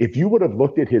if you would have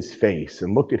looked at his face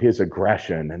and looked at his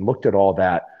aggression and looked at all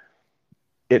that,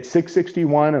 at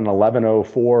 661 and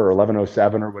 1104 or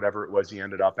 1107 or whatever it was he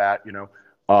ended up at,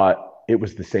 it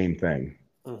was the same thing.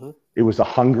 It was a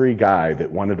hungry guy that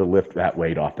wanted to lift that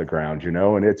weight off the ground,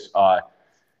 and it's,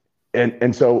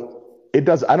 and so it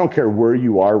does. I don't care where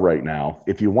you are right now.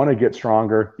 If you want to get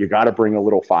stronger, you got to bring a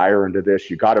little fire into this.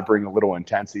 You got to bring a little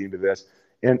intensity into this.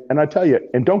 And I tell you,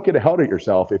 and don't get ahead of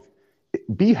yourself.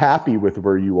 Be happy with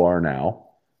where you are now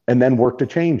and then work to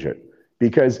change it.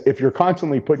 Because if you're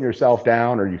constantly putting yourself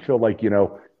down, or you feel like,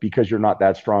 because you're not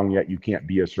that strong yet, you can't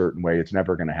be a certain way, it's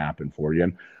never going to happen for you.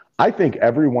 And I think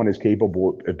everyone is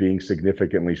capable of being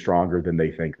significantly stronger than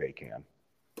they think they can.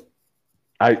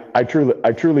 I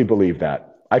truly believe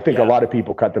that. I think a lot of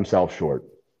people cut themselves short.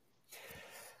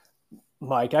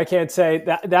 Mike, I can't say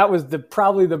that was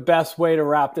probably the best way to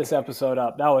wrap this episode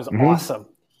up. That was awesome.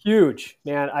 Huge,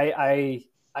 man.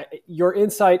 Your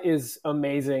insight is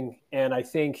amazing. And I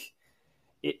think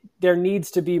there needs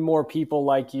to be more people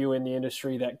like you in the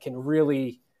industry that can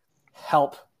really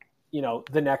help,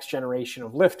 the next generation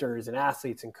of lifters and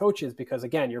athletes and coaches, because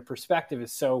again, your perspective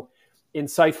is so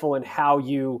insightful in how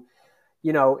you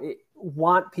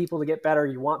want people to get better.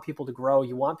 You want people to grow.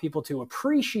 You want people to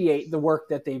appreciate the work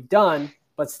that they've done,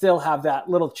 but still have that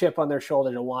little chip on their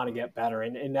shoulder to want to get better.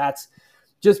 And that's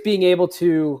just being able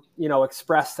to,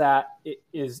 express that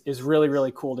is really,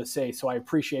 really cool to see. So I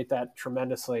appreciate that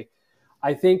tremendously.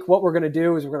 I think what we're going to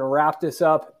do is we're going to wrap this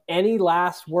up. Any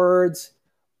last words,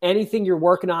 anything you're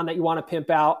working on that you want to pimp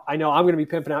out? I know I'm going to be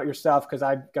pimping out your stuff because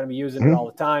I'm going to be using it all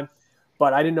the time.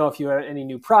 But I didn't know if you had any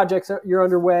new projects that you're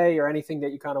underway or anything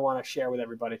that you kind of want to share with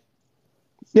everybody.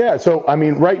 Yeah. So,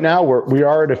 right now we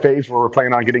are at a phase where we're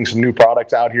planning on getting some new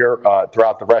products out here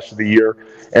throughout the rest of the year.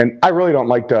 And I really don't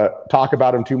like to talk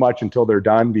about them too much until they're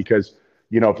done, because,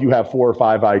 if you have 4 or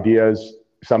 5 ideas,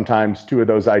 sometimes 2 of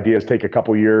those ideas take a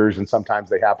couple years, and sometimes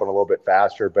they happen a little bit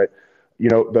faster. But,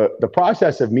 the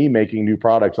process of me making new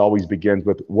products always begins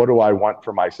with, what do I want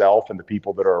for myself and the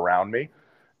people that are around me?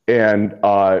 And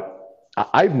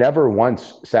I've never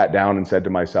once sat down and said to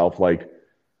myself, like,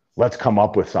 let's come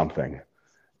up with something.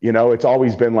 It's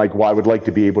always been like, well, I would like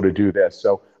to be able to do this.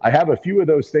 So I have a few of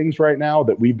those things right now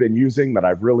that we've been using that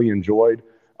I've really enjoyed.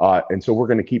 And so we're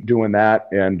going to keep doing that,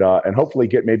 and hopefully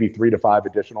get maybe 3 to 5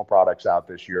 additional products out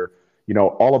this year.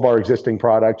 All of our existing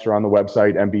products are on the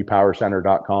website,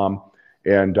 MBPowercenter.com.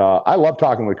 And I love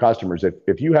talking with customers.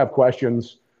 If you have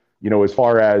questions, as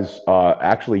far as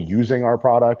actually using our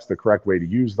products, the correct way to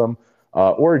use them,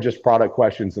 or just product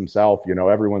questions themselves,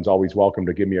 everyone's always welcome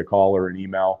to give me a call or an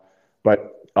email.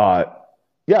 But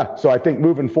so I think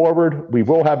moving forward, we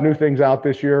will have new things out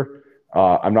this year.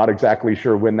 I'm not exactly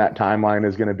sure when that timeline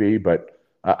is going to be, but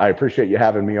I appreciate you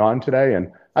having me on today.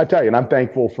 And I tell you, and I'm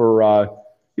thankful for,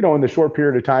 in the short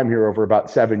period of time here, over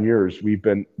about 7 years, we've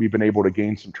been able to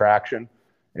gain some traction.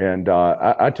 And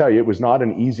I tell you, it was not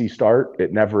an easy start.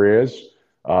 It never is.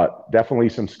 Definitely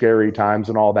some scary times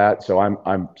and all that. So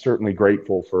I'm certainly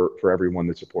grateful for everyone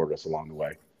that supported us along the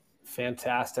way.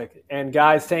 Fantastic. And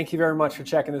guys, thank you very much for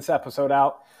checking this episode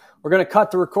out. We're going to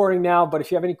cut the recording now, but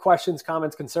if you have any questions,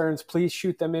 comments, concerns, please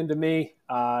shoot them into me.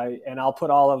 And I'll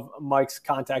put all of Mike's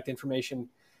contact information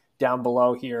down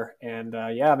below here. And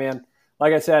man,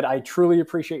 like I said, I truly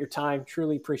appreciate your time,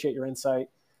 truly appreciate your insight.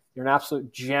 You're an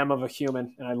absolute gem of a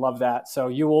human, and I love that. So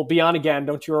you will be on again.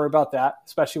 Don't you worry about that,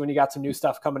 especially when you got some new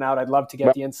stuff coming out. I'd love to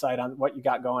get the insight on what you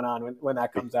got going on when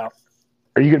that comes out.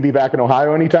 Are you going to be back in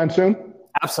Ohio anytime soon?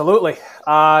 Absolutely.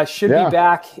 Should be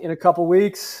back in a couple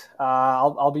weeks.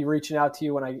 I'll be reaching out to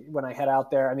you when I head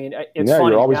out there. I mean, it's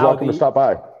funny. You're always welcome to stop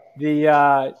by. We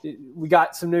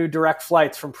got some new direct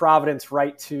flights from Providence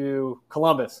right to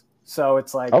Columbus. So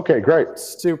it's like, okay, great.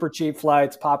 Super cheap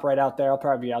flights, pop right out there. I'll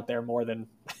probably be out there more than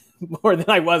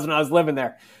I was when I was living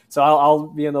there. So I'll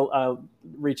be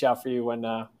reach out for you when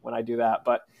I do that.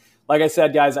 But like I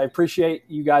said, guys, I appreciate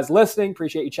you guys listening.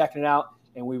 Appreciate you checking it out,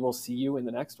 and we will see you in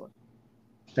the next one.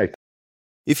 Hey.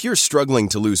 If you're struggling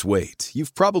to lose weight,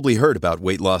 you've probably heard about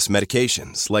weight loss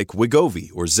medications like Wegovy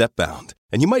or Zepbound,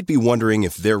 and you might be wondering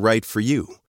if they're right for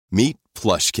you. Meet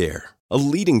PlushCare, a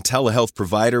leading telehealth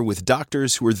provider with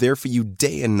doctors who are there for you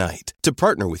day and night to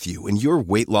partner with you in your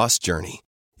weight loss journey.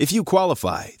 If you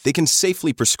qualify, they can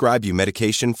safely prescribe you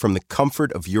medication from the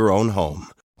comfort of your own home.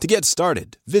 To get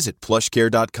started, visit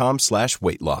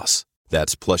plushcare.com/weightloss.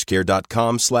 That's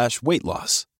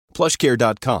plushcare.com/weightloss.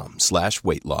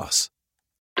 plushcare.com/weightloss.